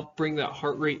to help bring that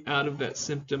heart rate out of that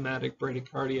symptomatic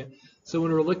bradycardia. So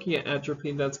when we're looking at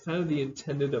atropine, that's kind of the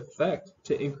intended effect,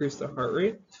 to increase the heart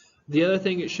rate. The other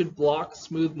thing, it should block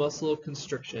smooth muscle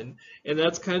constriction, and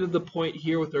that's kind of the point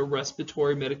here with our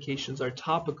respiratory medications, our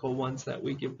topical ones that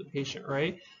we give the patient,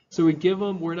 right? So we give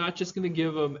them, we're not just going to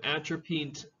give them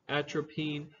atropine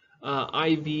IV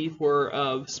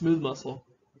for smooth muscle,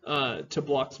 to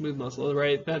block smooth muscle,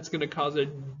 right? That's going to cause a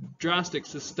drastic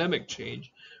systemic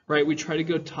change, right? We try to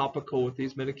go topical with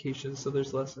these medications so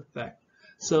there's less effect.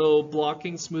 So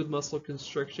blocking smooth muscle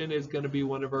constriction is going to be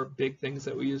one of our big things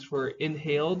that we use for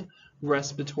inhaled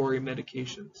respiratory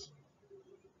medications.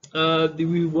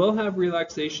 We will have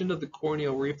relaxation of the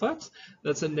corneal reflex.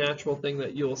 That's a natural thing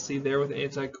that you'll see there with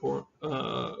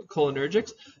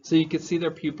anticholinergics. So you can see their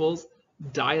pupils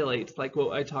dilate, like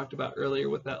what I talked about earlier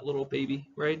with that little baby,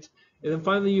 right? And then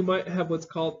finally, you might have what's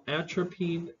called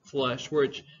atropine flush,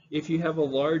 which if you have a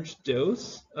large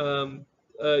dose,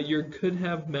 you could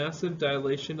have massive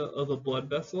dilation of the blood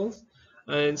vessels.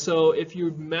 And so if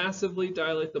you massively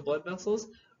dilate the blood vessels,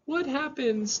 what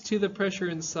happens to the pressure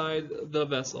inside the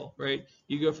vessel, right?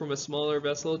 You go from a smaller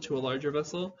vessel to a larger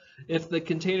vessel. If the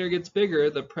container gets bigger,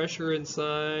 the pressure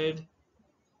inside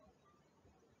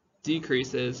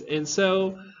decreases. And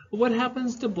so what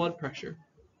happens to blood pressure?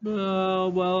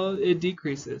 Well, it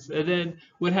decreases. And then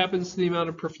what happens to the amount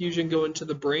of perfusion going to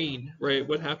the brain, right?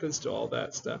 What happens to all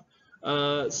that stuff?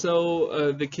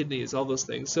 The kidneys, all those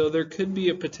things. So there could be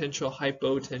a potential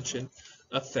hypotension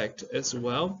effect as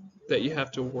well that you have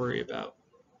to worry about.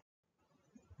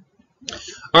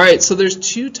 All right, so there's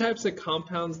two types of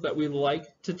compounds that we like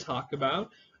to talk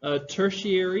about,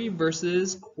 tertiary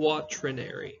versus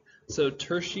quaternary. So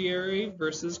tertiary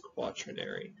versus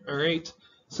quaternary, all right?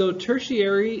 So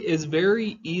tertiary is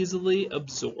very easily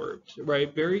absorbed,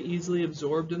 right? Very easily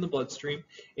absorbed in the bloodstream,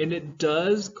 and it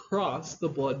does cross the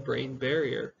blood-brain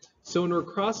barrier. So when we're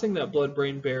crossing that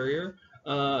blood-brain barrier,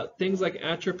 things like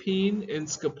atropine and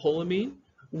scopolamine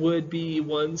would be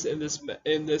ones in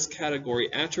this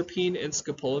category. Atropine and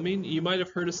scopolamine. You might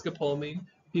have heard of scopolamine.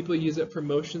 People use it for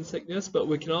motion sickness, but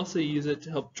we can also use it to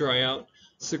help dry out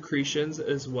secretions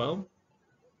as well.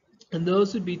 And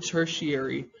those would be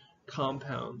tertiary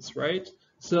compounds, right?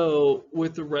 So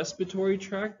with the respiratory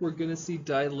tract, we're going to see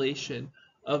dilation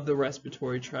of the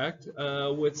respiratory tract.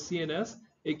 With CNS,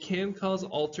 it can cause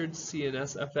altered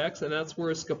CNS effects, and that's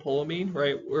where scopolamine,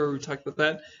 right, where we talked about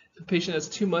that. If the patient has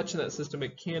too much in that system,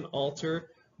 it can alter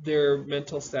their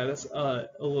mental status a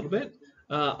little bit.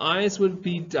 Eyes would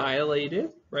be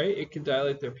dilated, right? It can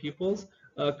dilate their pupils.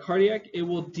 Cardiac, it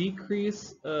will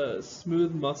decrease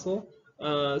smooth muscle.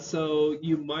 So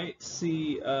you might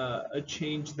see a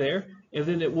change there, and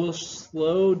then it will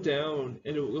slow down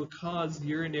and it will cause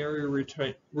urinary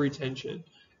retention.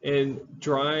 And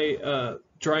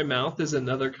dry mouth is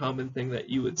another common thing that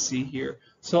you would see here.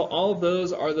 So all of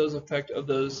those are those effects of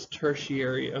those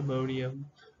tertiary ammonium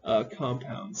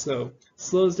compounds. So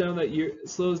slows down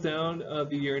the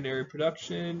urinary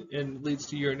production and leads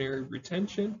to urinary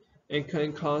retention and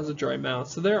can cause a dry mouth.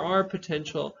 So there are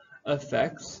potential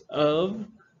effects of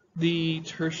the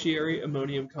tertiary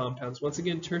ammonium compounds. Once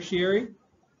again, tertiary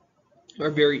are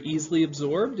very easily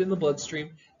absorbed in the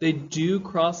bloodstream. They do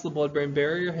cross the blood-brain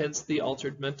barrier, hence the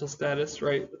altered mental status,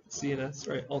 right? With the CNS,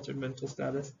 right? Altered mental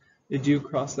status. They do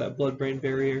cross that blood-brain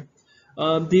barrier.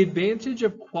 The advantage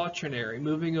of quaternary,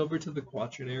 moving over to the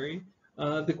quaternary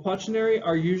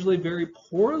are usually very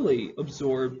poorly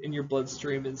absorbed in your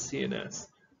bloodstream and CNS,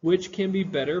 which can be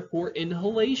better for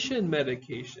inhalation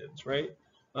medications, right?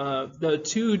 The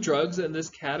two drugs in this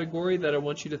category that I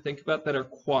want you to think about that are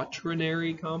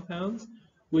quaternary compounds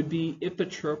would be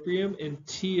ipratropium and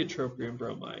tiotropium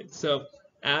bromide. So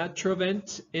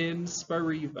Atrovent and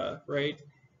Spiriva, right?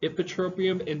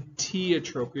 ipratropium and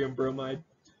tiotropium bromide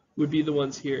would be the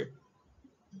ones here.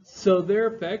 So their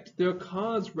effect, they'll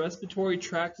cause respiratory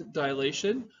tract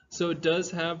dilation. So it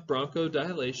does have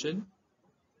bronchodilation,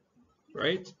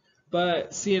 right?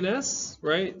 But CNS,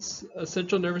 right? A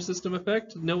central nervous system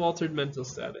effect, no altered mental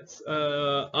status.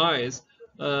 Eyes,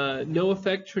 no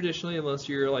effect traditionally unless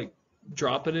you're like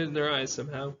dropping it in their eyes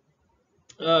somehow.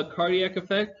 Cardiac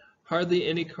effect, hardly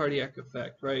any cardiac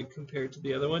effect, right, compared to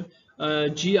the other one.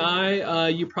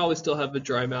 GI, you probably still have a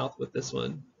dry mouth with this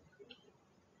one.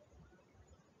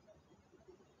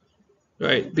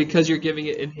 Right, because you're giving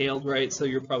it inhaled, right? So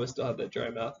you'll probably still have that dry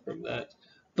mouth from that.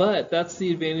 But that's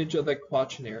the advantage of the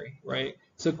quaternary, right?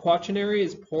 So quaternary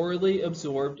is poorly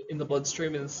absorbed in the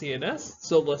bloodstream and the CNS,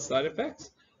 so less side effects.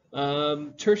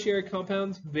 Tertiary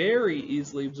compounds, very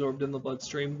easily absorbed in the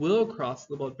bloodstream, will cross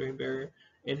the blood-brain barrier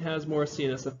and has more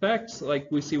CNS effects, like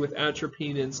we see with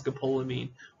atropine and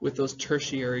scopolamine with those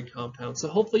tertiary compounds. So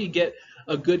hopefully you get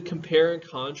a good compare and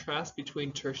contrast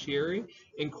between tertiary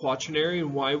and quaternary,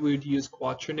 and why we would use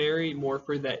quaternary more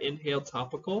for that inhaled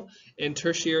topical and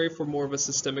tertiary for more of a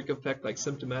systemic effect like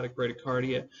symptomatic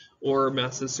bradycardia or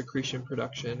massive secretion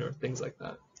production or things like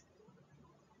that.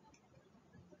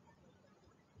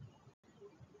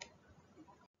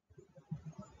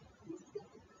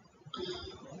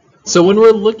 So when we're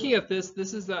looking at this,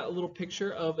 this is that little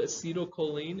picture of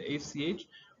acetylcholine, ACH.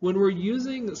 When we're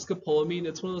using scopolamine,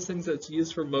 it's one of those things that's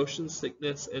used for motion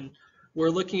sickness, and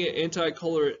we're looking at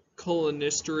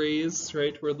anticholinesterase,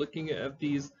 right? We're looking at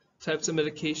these types of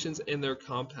medications and their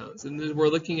compounds. And then we're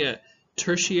looking at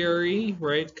tertiary,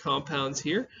 right, compounds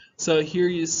here. So here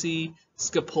you see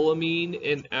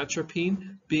scopolamine and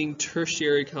atropine being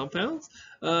tertiary compounds.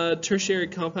 Tertiary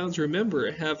compounds,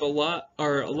 remember,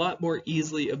 are a lot more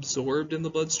easily absorbed in the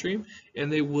bloodstream,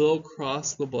 and they will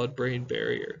cross the blood-brain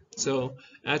barrier. So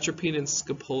atropine and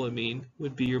scopolamine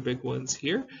would be your big ones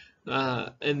here,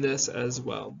 and this as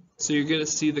well. So you're going to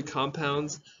see the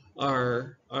compounds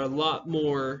are a lot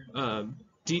more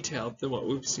detailed than what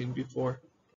we've seen before.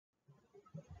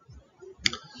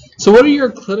 So what are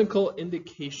your clinical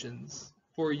indications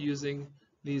for using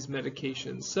these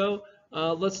medications? So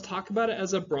let's talk about it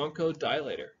as a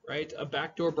bronchodilator, right? A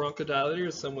backdoor bronchodilator,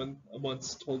 as someone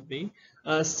once told me.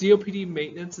 COPD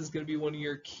maintenance is going to be one of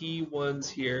your key ones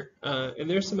here. And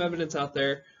there's some evidence out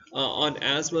there on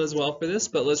asthma as well for this,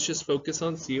 but let's just focus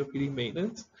on COPD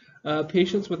maintenance.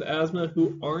 Patients with asthma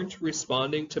who aren't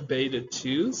responding to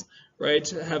beta-2s, right,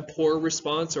 have poor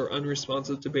response or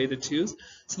unresponsive to beta-2s.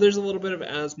 So there's a little bit of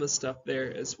asthma stuff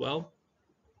there as well.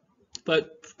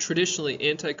 But traditionally,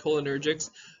 anticholinergics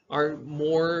are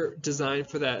more designed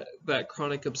for that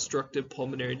chronic obstructive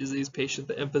pulmonary disease patient,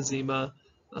 the emphysema,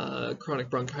 chronic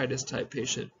bronchitis type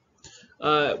patient.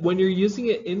 When you're using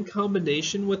it in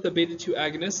combination with a beta-2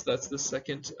 agonist, that's the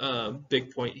second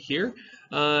big point here.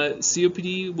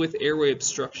 COPD with airway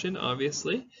obstruction,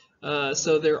 obviously.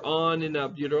 So they're on an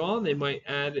albuterol, and they might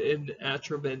add an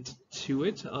Atrovent to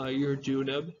it, your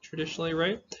Juneb traditionally,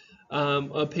 right?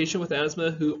 A patient with asthma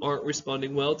who aren't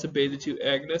responding well to beta-2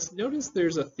 agonists. Notice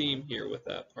there's a theme here with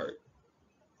that part,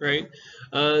 right?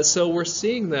 So we're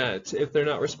seeing that if they're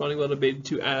not responding well to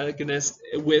beta-2 agonists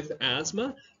with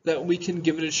asthma, that we can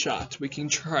give it a shot. We can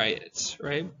try it,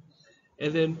 right?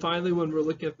 And then finally, when we're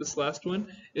looking at this last one,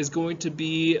 is going to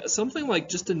be something like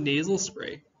just a nasal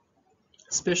spray,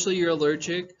 especially you're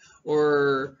allergic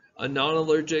or a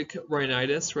non-allergic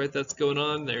rhinitis, right, that's going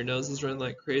on, their nose is running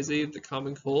like crazy, the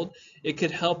common cold. It could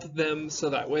help them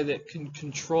so that way that can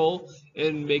control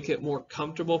and make it more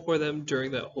comfortable for them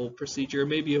during that whole procedure,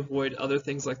 maybe avoid other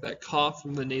things like that cough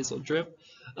from the nasal drip.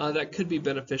 That could be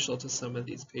beneficial to some of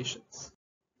these patients.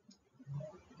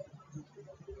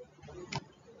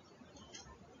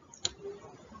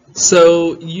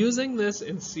 So using this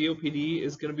in COPD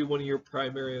is going to be one of your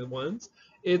primary ones.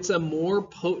 It's a more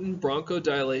potent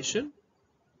bronchodilation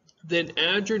than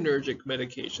adrenergic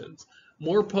medications.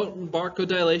 More potent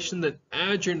bronchodilation than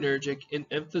adrenergic in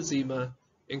emphysema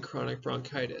and chronic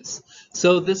bronchitis.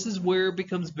 So this is where it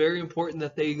becomes very important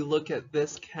that they look at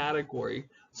this category.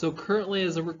 So currently,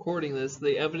 as I'm recording this,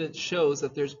 the evidence shows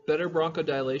that there's better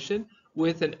bronchodilation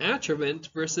with an Atrovent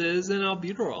versus an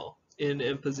albuterol in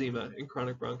emphysema and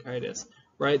chronic bronchitis,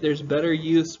 right? There's better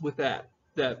use with that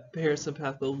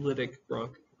parasympathetic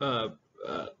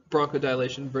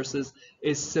bronchodilation versus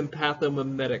a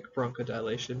sympathomimetic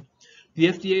bronchodilation. The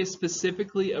FDA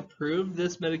specifically approved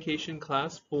this medication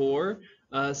class for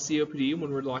COPD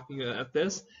when we're looking at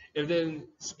this, and then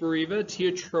Spiriva,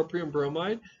 tiotropium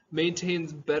bromide,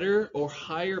 maintains better or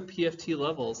higher PFT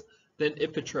levels than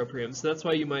ipratropium. So that's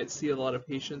why you might see a lot of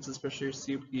patients, especially your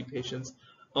COPD patients,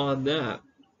 on that.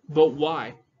 But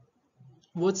why?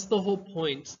 What's the whole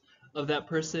point of that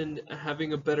person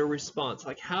having a better response?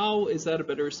 Like, how is that a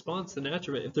better response than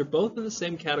Atrovent? If they're both in the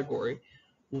same category,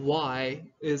 why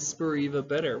is Spiriva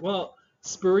better? Well,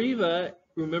 Spiriva,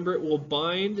 remember, it will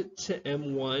bind to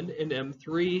M1 and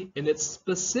M3, and it's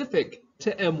specific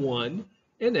to M1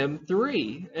 and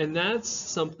M3. And that's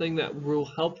something that will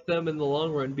help them in the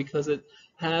long run because it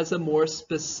has a more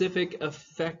specific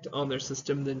effect on their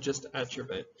system than just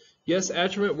Atrovent. Yes,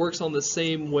 Atrovent works on the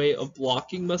same way of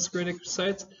blocking muscarinic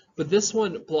sites, but this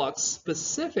one blocks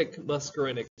specific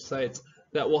muscarinic sites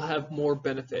that will have more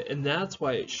benefit, and that's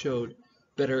why it showed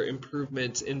better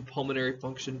improvement in pulmonary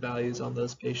function values on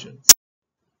those patients.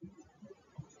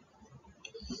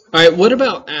 All right, what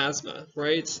about asthma,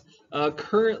 right?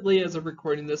 Currently, as of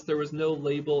recording this, there was no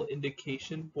label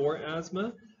indication for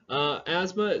asthma.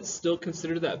 Asthma, it's still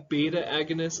considered that beta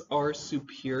agonists are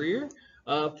superior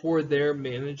for their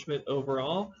management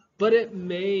overall, but it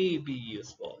may be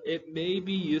useful. It may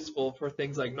be useful for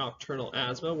things like nocturnal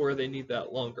asthma where they need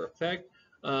that longer effect.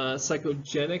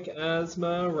 Psychogenic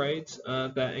asthma, right?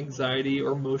 That anxiety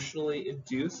or emotionally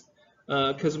induced.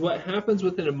 Because what happens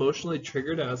with an emotionally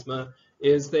triggered asthma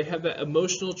is they have that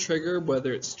emotional trigger,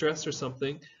 whether it's stress or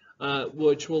something,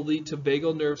 which will lead to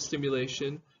vagal nerve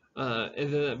stimulation.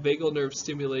 And then that vagal nerve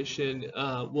stimulation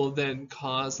will then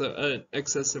cause an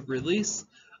excessive release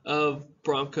of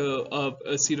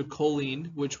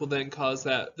acetylcholine, which will then cause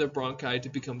the bronchi to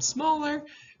become smaller,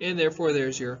 and therefore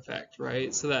there's your effect,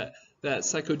 right? So that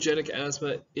psychogenic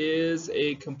asthma is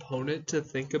a component to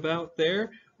think about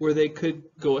there, where they could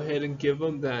go ahead and give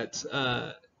them that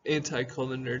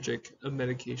anticholinergic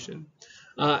medication.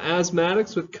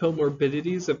 Asthmatics with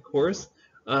comorbidities, of course.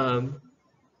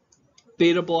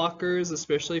 Beta blockers,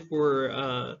 especially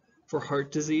for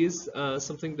heart disease,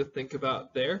 something to think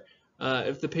about there.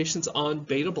 If the patient's on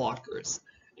beta blockers,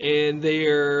 and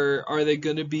are they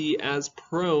going to be as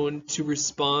prone to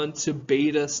respond to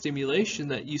beta stimulation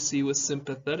that you see with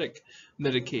sympathetic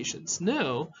medications?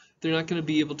 No, they're not going to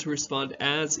be able to respond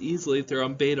as easily if they're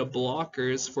on beta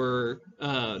blockers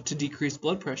to decrease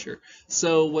blood pressure.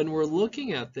 So when we're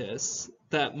looking at this,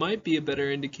 that might be a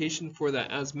better indication for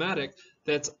that asthmatic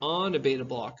that's on a beta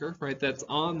blocker, right? That's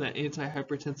on that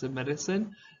antihypertensive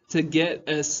medicine to get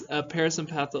a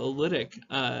parasympathetic.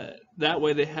 That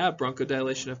way they have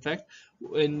bronchodilation effect.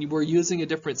 And we're using a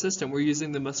different system. We're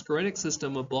using the muscarinic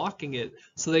system of blocking it,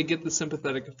 so they get the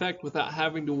sympathetic effect without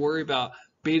having to worry about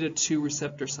beta-2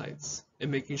 receptor sites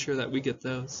and making sure that we get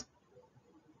those.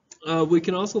 We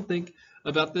can also think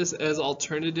about this as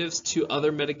alternatives to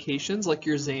other medications like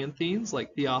your xanthines,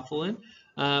 like theophylline.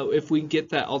 If we get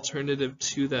that alternative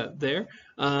to that there.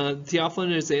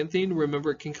 Theophylline and xanthine,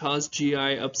 remember, it can cause GI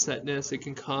upsetness. It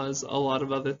can cause a lot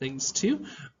of other things too.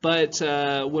 But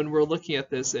when we're looking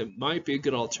at this, it might be a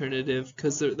good alternative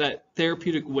because that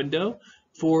therapeutic window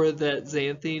for that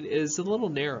xanthine is a little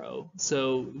narrow.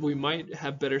 So we might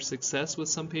have better success with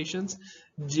some patients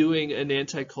doing an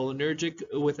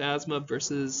anticholinergic with asthma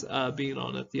versus being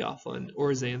on a theophylline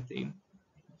or xanthine.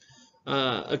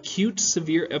 Acute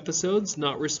severe episodes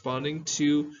not responding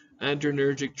to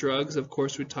adrenergic drugs. Of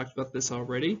course, we talked about this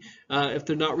already. If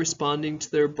they're not responding to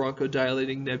their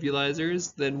bronchodilating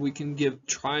nebulizers, then we can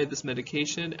try this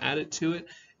medication, add it to it,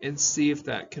 and see if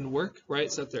that can work,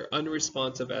 right? So if they're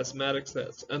unresponsive, asthmatics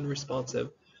that's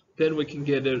unresponsive, then we can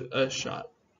get a shot.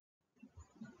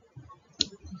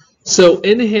 So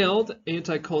inhaled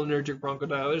anticholinergic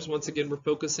bronchodilators, once again, we're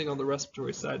focusing on the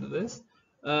respiratory side of this.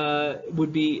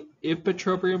 Would be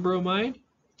ipratropium bromide,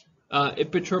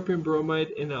 ipratropium bromide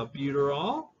and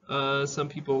albuterol. Some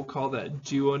people call that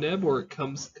duoneb, or it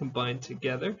comes combined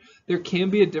together. There can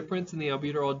be a difference in the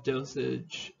albuterol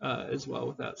dosage as well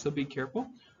with that, so be careful.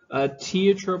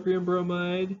 Tiotropium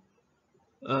bromide,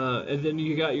 and then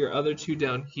you got your other two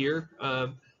down here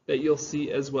that you'll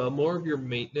see as well, more of your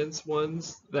maintenance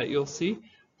ones that you'll see.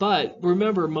 But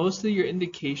remember, most of your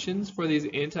indications for these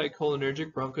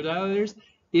anticholinergic bronchodilators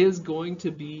is going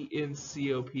to be in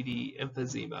COPD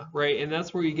emphysema, right? And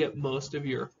that's where you get most of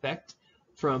your effect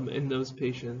from in those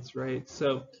patients, right?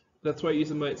 So that's why you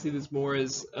might see this more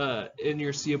as in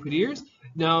your COPDers.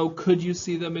 Now, could you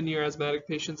see them in your asthmatic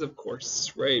patients? Of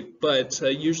course, right? But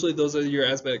usually those are your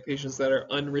asthmatic patients that are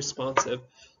unresponsive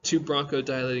to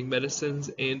bronchodilating medicines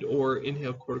and or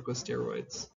inhaled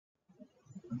corticosteroids.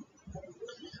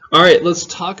 All right, let's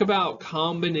talk about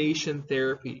combination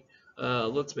therapy.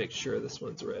 Let's make sure this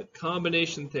one's red.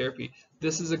 Combination therapy.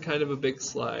 This is a kind of a big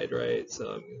slide, right? So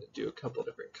I'm going to do a couple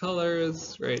different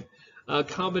colors, right?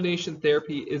 Combination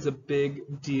therapy is a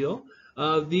big deal.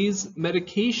 These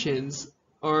medications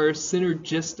are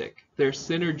synergistic. They're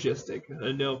synergistic.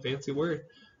 I know, fancy word.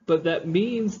 But that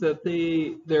means that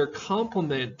they're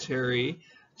complementary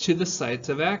to the sites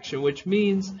of action, which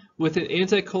means with an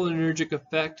anticholinergic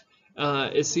effect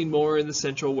is seen more in the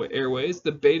central airways.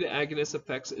 The beta agonist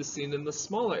effects is seen in the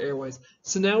smaller airways.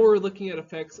 So now we're looking at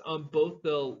effects on both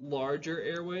the larger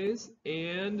airways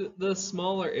and the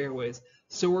smaller airways.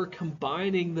 So we're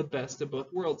combining the best of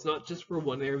both worlds, not just for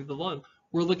one area of the lung.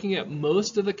 We're looking at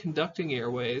most of the conducting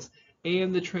airways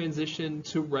and the transition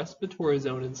to respiratory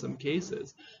zone in some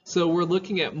cases. So we're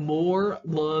looking at more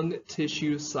lung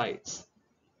tissue sites.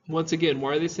 Once again,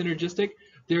 why are they synergistic?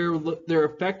 They're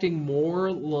affecting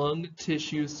more lung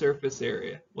tissue surface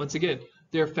area. Once again,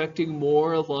 they're affecting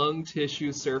more lung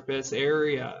tissue surface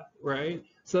area, right?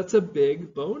 So that's a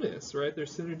big bonus, right? They're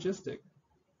synergistic.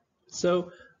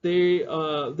 So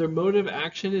their mode of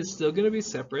action is still going to be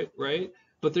separate, right?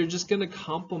 But they're just going to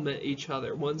complement each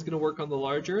other. One's going to work on the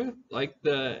larger, like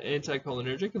the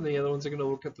anticholinergic, and the other ones are going to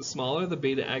work at the smaller, the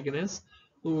beta agonist,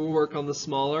 who will work on the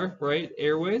smaller, right,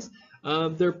 airways.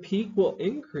 Their peak will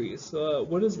increase.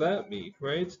 What does that mean,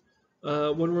 right?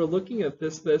 When we're looking at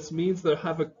this means they'll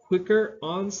have a quicker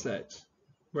onset,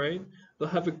 right? They'll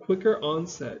have a quicker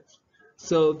onset.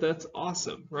 So that's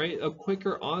awesome, right? A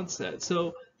quicker onset.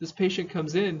 So this patient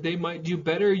comes in, they might do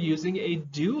better using a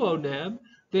duo neb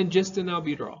than just an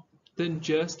albuterol, than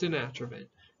just an Atrovent,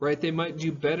 right? They might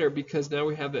do better because now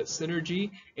we have that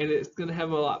synergy and it's going to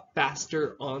have a lot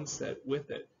faster onset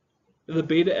with it. The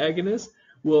beta agonist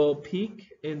will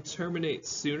peak and terminate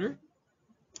sooner,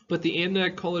 but the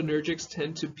anticholinergics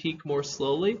tend to peak more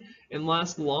slowly and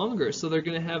last longer, so they're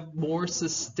going to have more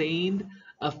sustained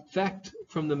effect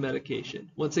from the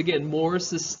medication. Once again, more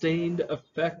sustained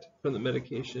effect from the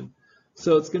medication.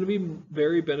 So it's going to be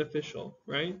very beneficial,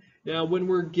 right? Now, when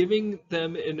we're giving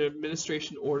them an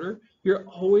administration order, you're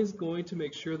always going to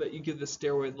make sure that you give the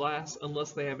steroid last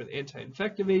unless they have an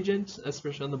anti-infective agent,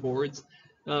 especially on the boards.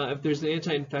 If there's an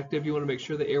anti-infective, you want to make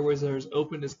sure the airways are as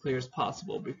open as clear as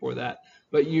possible before that.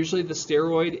 But usually the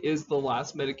steroid is the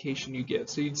last medication you give.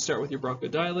 So you'd start with your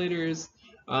bronchodilators,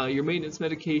 your maintenance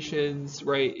medications,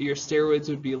 right? Your steroids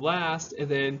would be last, and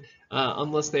then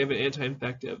unless they have an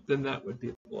anti-infective, then that would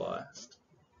be last.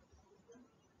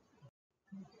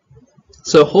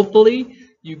 So hopefully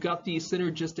you got the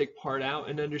synergistic part out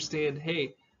and understand,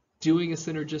 hey, doing a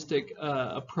synergistic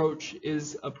approach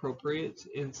is appropriate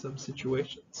in some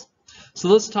situations. So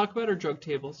let's talk about our drug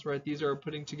tables, right? These are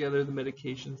putting together the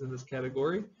medications in this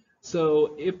category.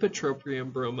 So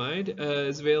ipratropium bromide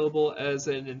is available as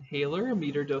an inhaler, a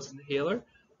meter dose inhaler,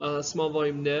 a small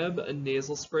volume neb, a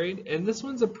nasal spray, and this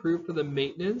one's approved for the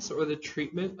maintenance or the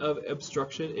treatment of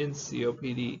obstruction in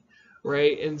COPD.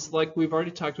 Right, and like we've already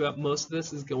talked about, most of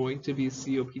this is going to be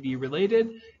COPD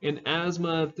related, and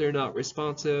asthma if they're not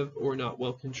responsive or not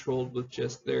well controlled with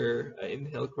just their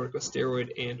inhaled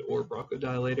corticosteroid and or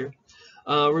bronchodilator.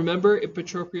 Remember,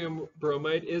 ipratropium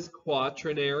bromide is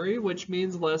quaternary, which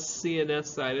means less CNS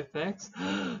side effects.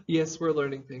 Yes, we're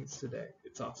learning things today.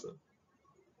 It's awesome.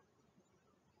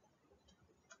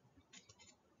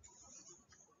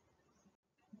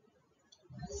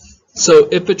 So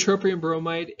ipratropium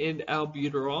bromide and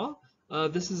albuterol.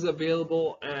 This is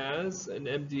available as an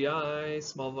MDI,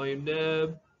 small volume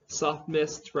neb, soft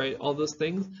mist, right? All those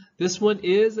things. This one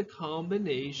is a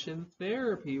combination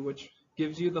therapy, which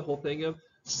gives you the whole thing of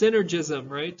synergism,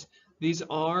 right? These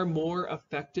are more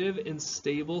effective in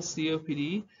stable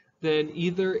COPD than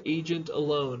either agent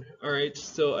alone. All right,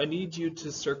 so I need you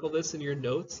to circle this in your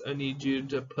notes. I need you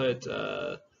to put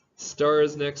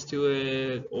stars next to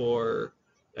it or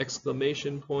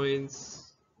exclamation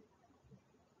points,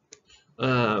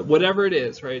 whatever it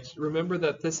is, right? Remember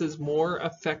that this is more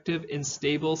effective in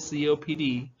stable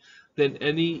COPD than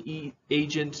any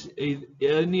agent,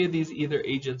 any of these either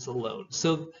agents alone.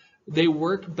 So they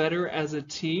work better as a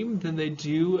team than they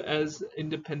do as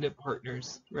independent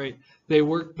partners, right? They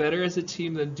work better as a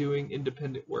team than doing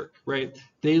independent work, right?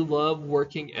 They love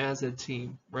working as a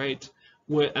team, right?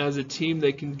 As a team,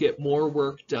 they can get more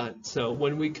work done. So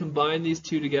when we combine these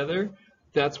two together,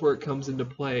 that's where it comes into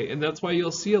play. And that's why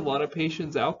you'll see a lot of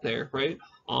patients out there, right,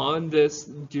 on this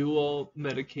dual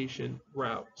medication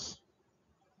route.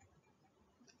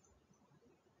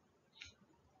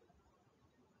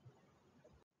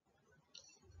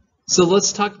 So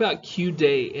let's talk about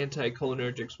Q-day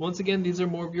anticholinergics. Once again, these are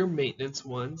more of your maintenance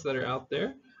ones that are out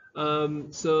there.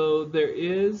 So there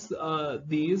is the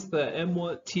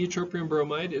M1 tiotropium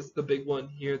bromide is the big one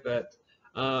here that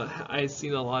I've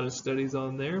seen a lot of studies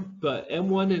on there. But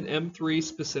M1 and M3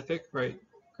 specific, right?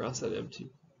 Cross that M2.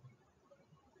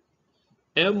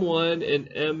 M1 and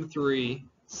M3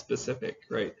 specific,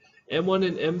 right? M1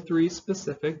 and M3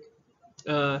 specific.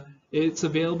 It's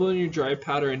available in your dry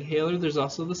powder inhaler. There's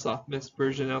also the soft mist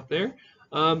version out there.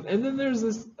 And then there's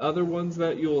this other ones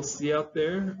that you'll see out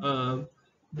there.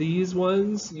 These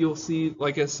ones you'll see,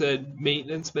 like I said,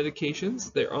 maintenance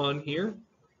medications. They're on here.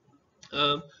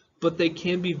 But they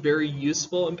can be very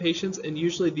useful in patients, and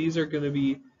usually these are going to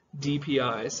be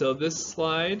DPI. So this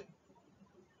slide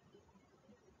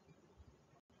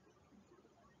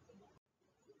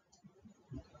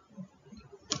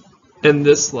and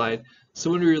this slide. So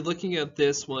when we're looking at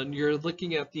this one, you're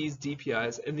looking at these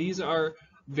DPIs, and these are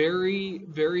very,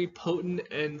 very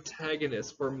potent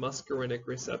antagonists for muscarinic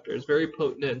receptors, very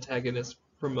potent antagonists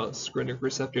for muscarinic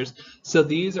receptors. So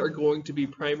these are going to be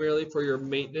primarily for your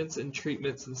maintenance and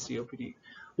treatments in COPD.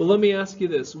 Well, let me ask you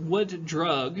this. What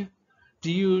drug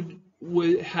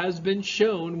has been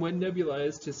shown when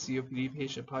nebulized to COPD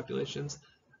patient populations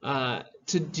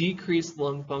to decrease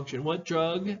lung function? What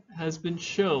drug has been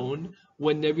shown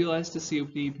when nebulized to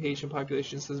COPD patient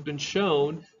populations has been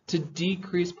shown to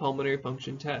decrease pulmonary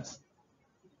function tests?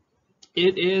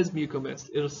 It is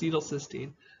mucomist,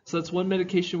 acetylcysteine. So that's one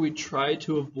medication we try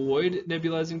to avoid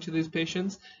nebulizing to these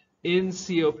patients in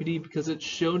COPD because it's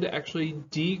shown to actually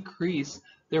decrease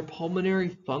their pulmonary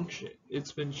function.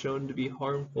 It's been shown to be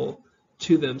harmful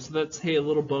to them. So that's, hey, a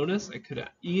little bonus. I could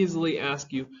easily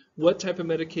ask you what type of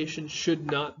medication should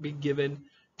not be given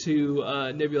to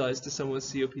nebulize to someone with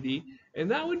COPD,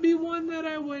 and that would be one that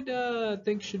I would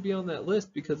think should be on that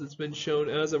list because it's been shown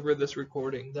as of this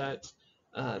recording that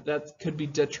that could be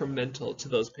detrimental to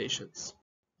those patients.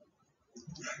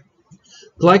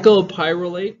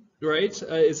 Glycopyrrolate, right,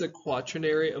 is a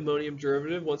quaternary ammonium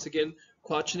derivative. Once again,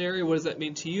 quaternary, what does that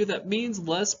mean to you? That means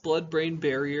less blood-brain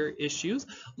barrier issues,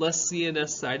 less CNS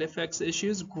side effects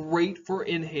issues, great for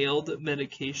inhaled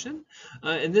medication.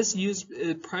 And this used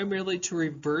primarily to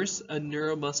reverse a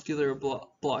neuromuscular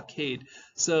blockade.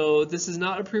 So this is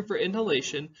not approved for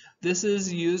inhalation. This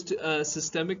is used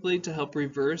systemically to help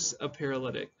reverse a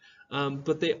paralytic.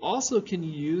 But they also can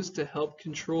use to help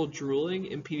control drooling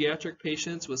in pediatric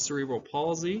patients with cerebral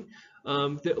palsy.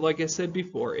 Like I said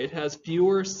before, it has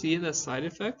fewer CNS side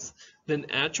effects than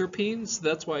atropine, so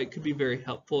that's why it could be very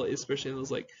helpful, especially in those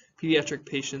like pediatric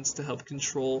patients, to help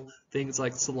control things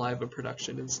like saliva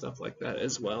production and stuff like that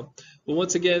as well. But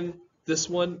once again, this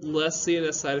one, less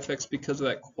CNS side effects because of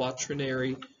that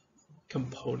quaternary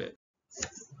component.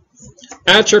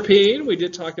 Atropine, we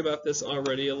did talk about this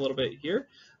already a little bit here.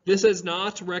 This is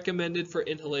not recommended for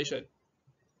inhalation.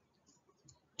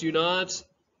 Do not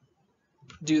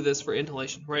do this for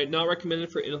inhalation, right? Not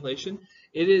recommended for inhalation.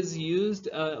 It is used,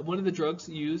 one of the drugs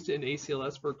used in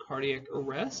ACLS for cardiac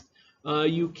arrest.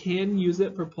 You can use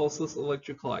it for pulseless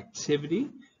electrical activity.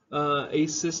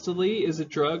 Asystole is a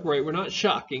drug, right? We're not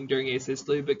shocking during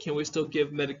asystole, but can we still give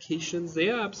medications?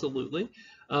 Yeah, absolutely.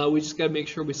 We just got to make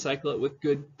sure we cycle it with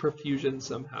good perfusion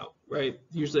somehow, right?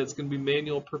 Usually it's going to be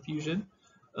manual perfusion.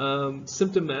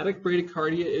 Symptomatic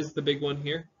bradycardia is the big one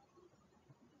here.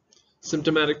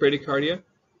 Symptomatic bradycardia.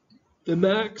 The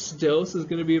max dose is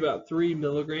going to be about 3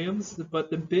 milligrams, but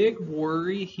the big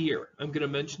worry here, I'm going to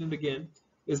mention it again,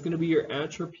 is going to be your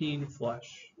atropine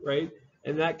flush, right?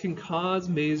 And that can cause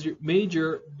major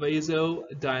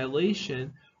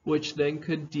vasodilation, which then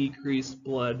could decrease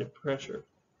blood pressure.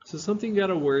 So something you got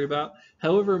to worry about.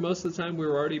 However, most of the time we've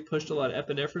already pushed a lot of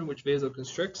epinephrine, which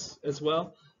vasoconstricts as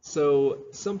well. So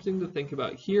something to think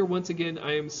about here. Once again,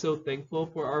 I am so thankful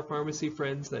for our pharmacy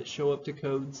friends that show up to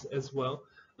codes as well.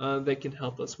 They can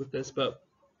help us with this. But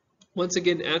once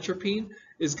again, atropine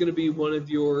is going to be one of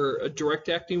your direct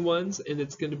acting ones, and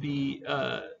it's going to be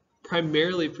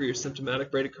primarily for your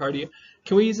symptomatic bradycardia.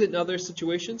 Can we use it in other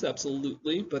situations?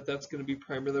 Absolutely, but that's going to be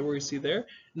primarily where you see there.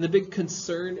 And the big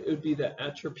concern would be the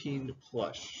atropine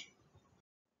flush.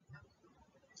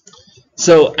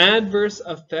 So adverse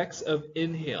effects of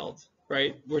inhaled,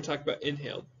 right? We're talking about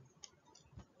inhaled.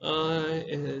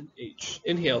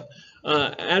 Inhaled.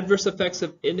 Adverse effects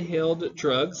of inhaled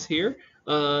drugs here.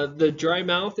 The dry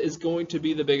mouth is going to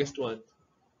be the biggest one.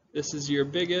 This is your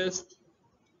biggest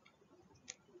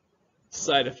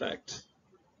side effect,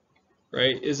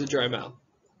 right, is a dry mouth.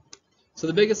 So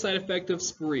the biggest side effect of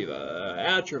Spiriva,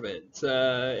 Atrovent,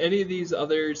 any of these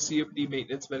other COPD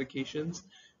maintenance medications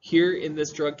here in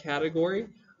this drug category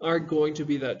are going to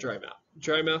be that dry mouth.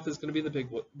 Dry mouth is going to be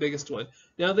the biggest one.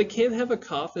 Now they can have a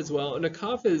cough as well, and a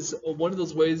cough is one of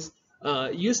those ways,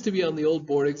 used to be on the old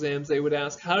board exams, they would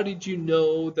ask, how did you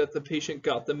know that the patient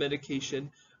got the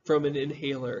medication from an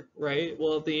inhaler, right?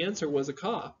 Well, the answer was a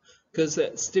cough, because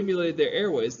that stimulated their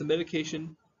airways. The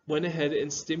medication went ahead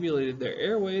and stimulated their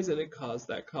airways, and it caused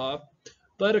that cough.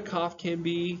 but a cough can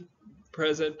be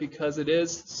present because it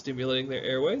is stimulating their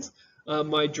airways.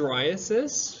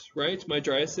 Mydriasis, right?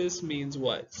 Mydriasis means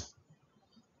what?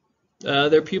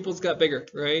 Their pupils got bigger,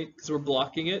 right? Because we're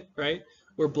blocking it, right?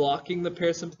 We're blocking the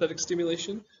parasympathetic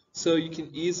stimulation, so you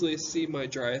can easily see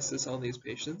mydriasis on these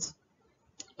patients.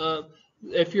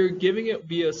 If you're giving it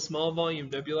via small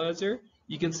volume nebulizer,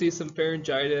 you can see some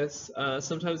pharyngitis.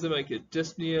 Sometimes they might get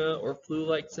dyspnea or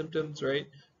flu-like symptoms, right?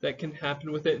 That can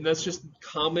happen with it, and that's just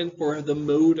common for the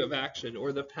mode of action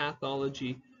or the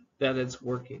pathology that it's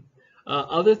working.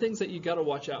 Other things that you got to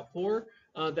watch out for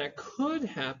that could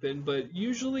happen, but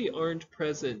usually aren't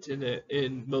present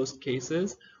in most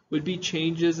cases, would be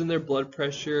changes in their blood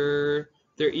pressure,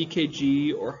 their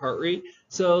EKG or heart rate.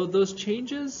 So those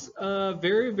changes,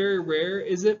 very, very rare.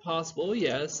 Is it possible?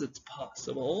 Yes, it's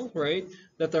possible, right?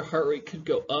 That their heart rate could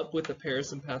go up with a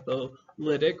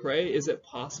parasympatholytic, right? Is it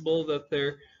possible that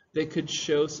they could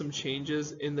show some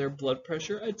changes in their blood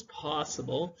pressure? It's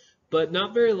possible, but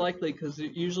not very likely because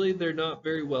usually they're not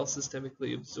very well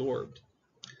systemically absorbed.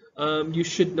 You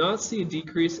should not see a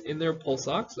decrease in their pulse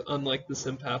ox, unlike the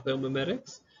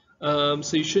sympathomimetics.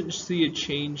 So you shouldn't see a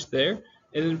change there.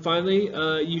 And then finally,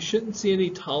 you shouldn't see any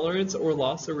tolerance or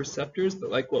loss of receptors, but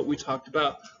like what we talked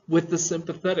about with the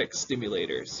sympathetic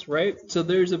stimulators, right? So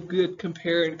there's a good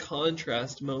compare and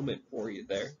contrast moment for you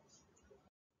there.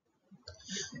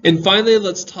 And finally,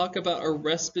 let's talk about our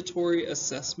respiratory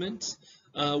assessment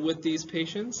with these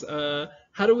patients.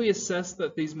 How do we assess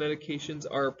that these medications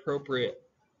are appropriate,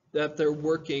 that they're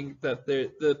working, that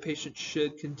the patient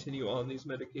should continue on these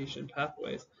medication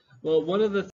pathways? Well, one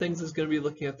of the things is going to be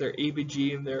looking at their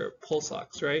ABG and their pulse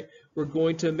ox, right? We're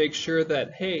going to make sure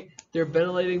that, hey, they're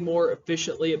ventilating more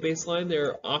efficiently at baseline,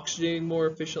 they're oxygenating more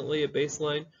efficiently at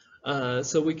baseline.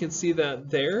 So we can see that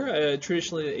there.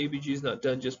 Traditionally, the ABG is not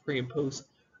done just pre and post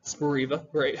Spiriva,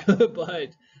 right?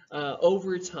 But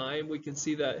over time, we can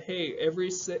see that, hey, every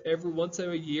once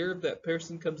a year that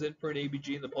person comes in for an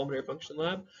ABG in the pulmonary function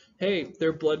lab, hey,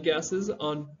 their blood gases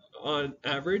on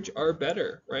average are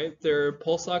better, right? Their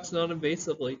pulse ox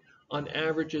non-invasively on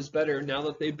average is better now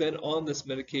that they've been on this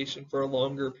medication for a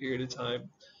longer period of time.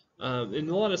 And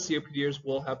a lot of COPDers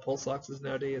will have pulse oxes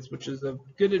nowadays, which is a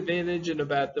good advantage and a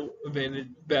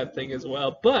bad thing as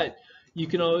well. But you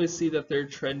can always see that they're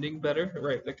trending better,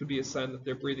 right? That could be a sign that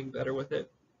they're breathing better with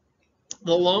it.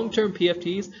 The long-term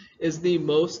PFTs is the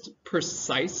most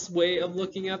precise way of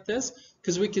looking at this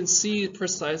because we can see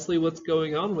precisely what's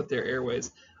going on with their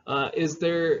airways. Is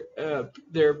their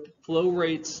flow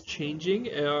rates changing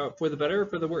for the better or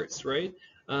for the worse, right?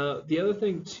 The other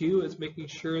thing too is making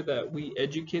sure that we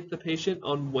educate the patient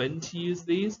on when to use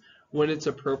these, when it's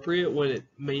appropriate, when it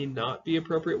may not be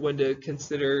appropriate, when to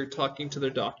consider talking to their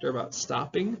doctor about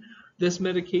stopping this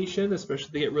medication, especially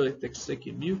if they get really thick,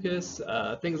 sticky mucus,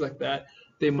 things like that.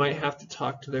 They might have to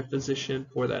talk to their physician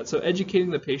for that. So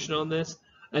educating the patient on this,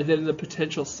 and then the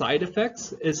potential side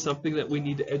effects is something that we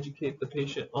need to educate the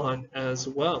patient on as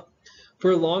well.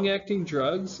 For long-acting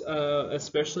drugs,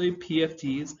 especially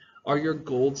PFTs, are your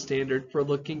gold standard for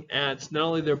looking at not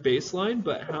only their baseline,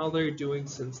 but how they're doing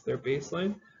since their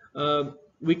baseline.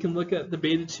 We can look at the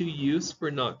beta-2 use for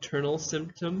nocturnal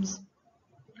symptoms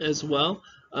as well.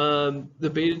 The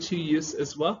beta-2 use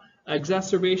as well.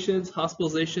 Exacerbations,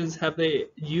 hospitalizations, have they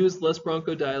used less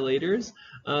bronchodilators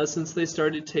since they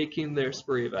started taking their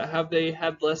Spiriva? Have they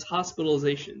had less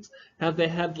hospitalizations? Have they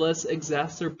had less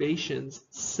exacerbations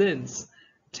since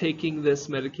taking this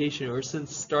medication or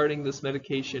since starting this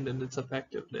medication and its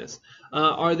effectiveness?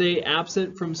 Are they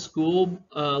absent from school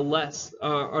less?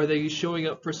 Are they showing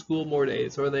up for school more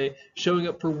days? Are they showing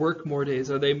up for work more days?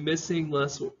 Are they missing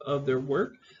less of their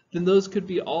work? Then those could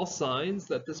be all signs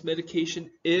that this medication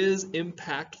is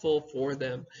impactful for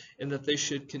them and that they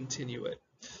should continue it.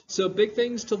 So big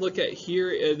things to look at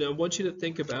here, and I want you to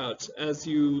think about as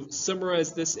you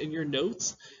summarize this in your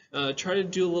notes. Try to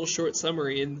do a little short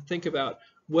summary and think about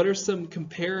what are some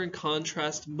compare and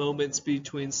contrast moments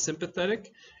between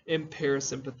sympathetic and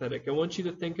parasympathetic. I want you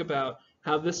to think about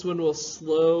how this one will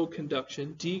slow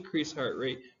conduction, decrease heart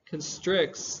rate,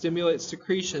 constricts, stimulates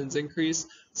secretions, increase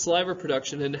saliva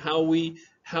production, and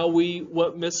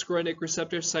what muscarinic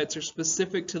receptor sites are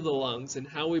specific to the lungs and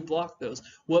how we block those.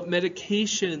 What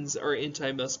medications are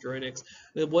antimuscarinics?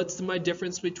 What's my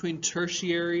difference between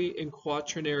tertiary and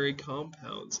quaternary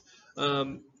compounds?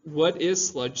 What is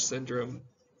sludge syndrome?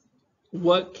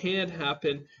 What can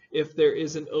happen if there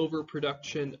is an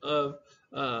overproduction of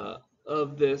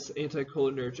this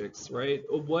anticholinergics, right?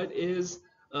 What is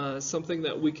something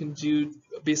that we can do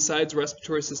besides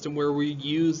respiratory system where we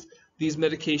use these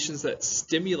medications that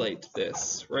stimulate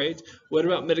this, right? What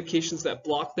about medications that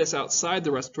block this outside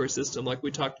the respiratory system, like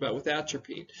we talked about with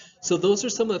atropine? So those are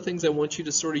some of the things I want you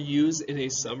to sort of use in a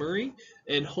summary,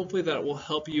 and hopefully that will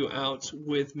help you out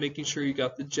with making sure you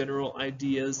got the general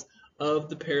ideas of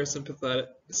the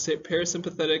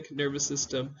parasympathetic nervous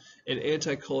system and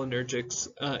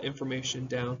anticholinergics information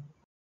down.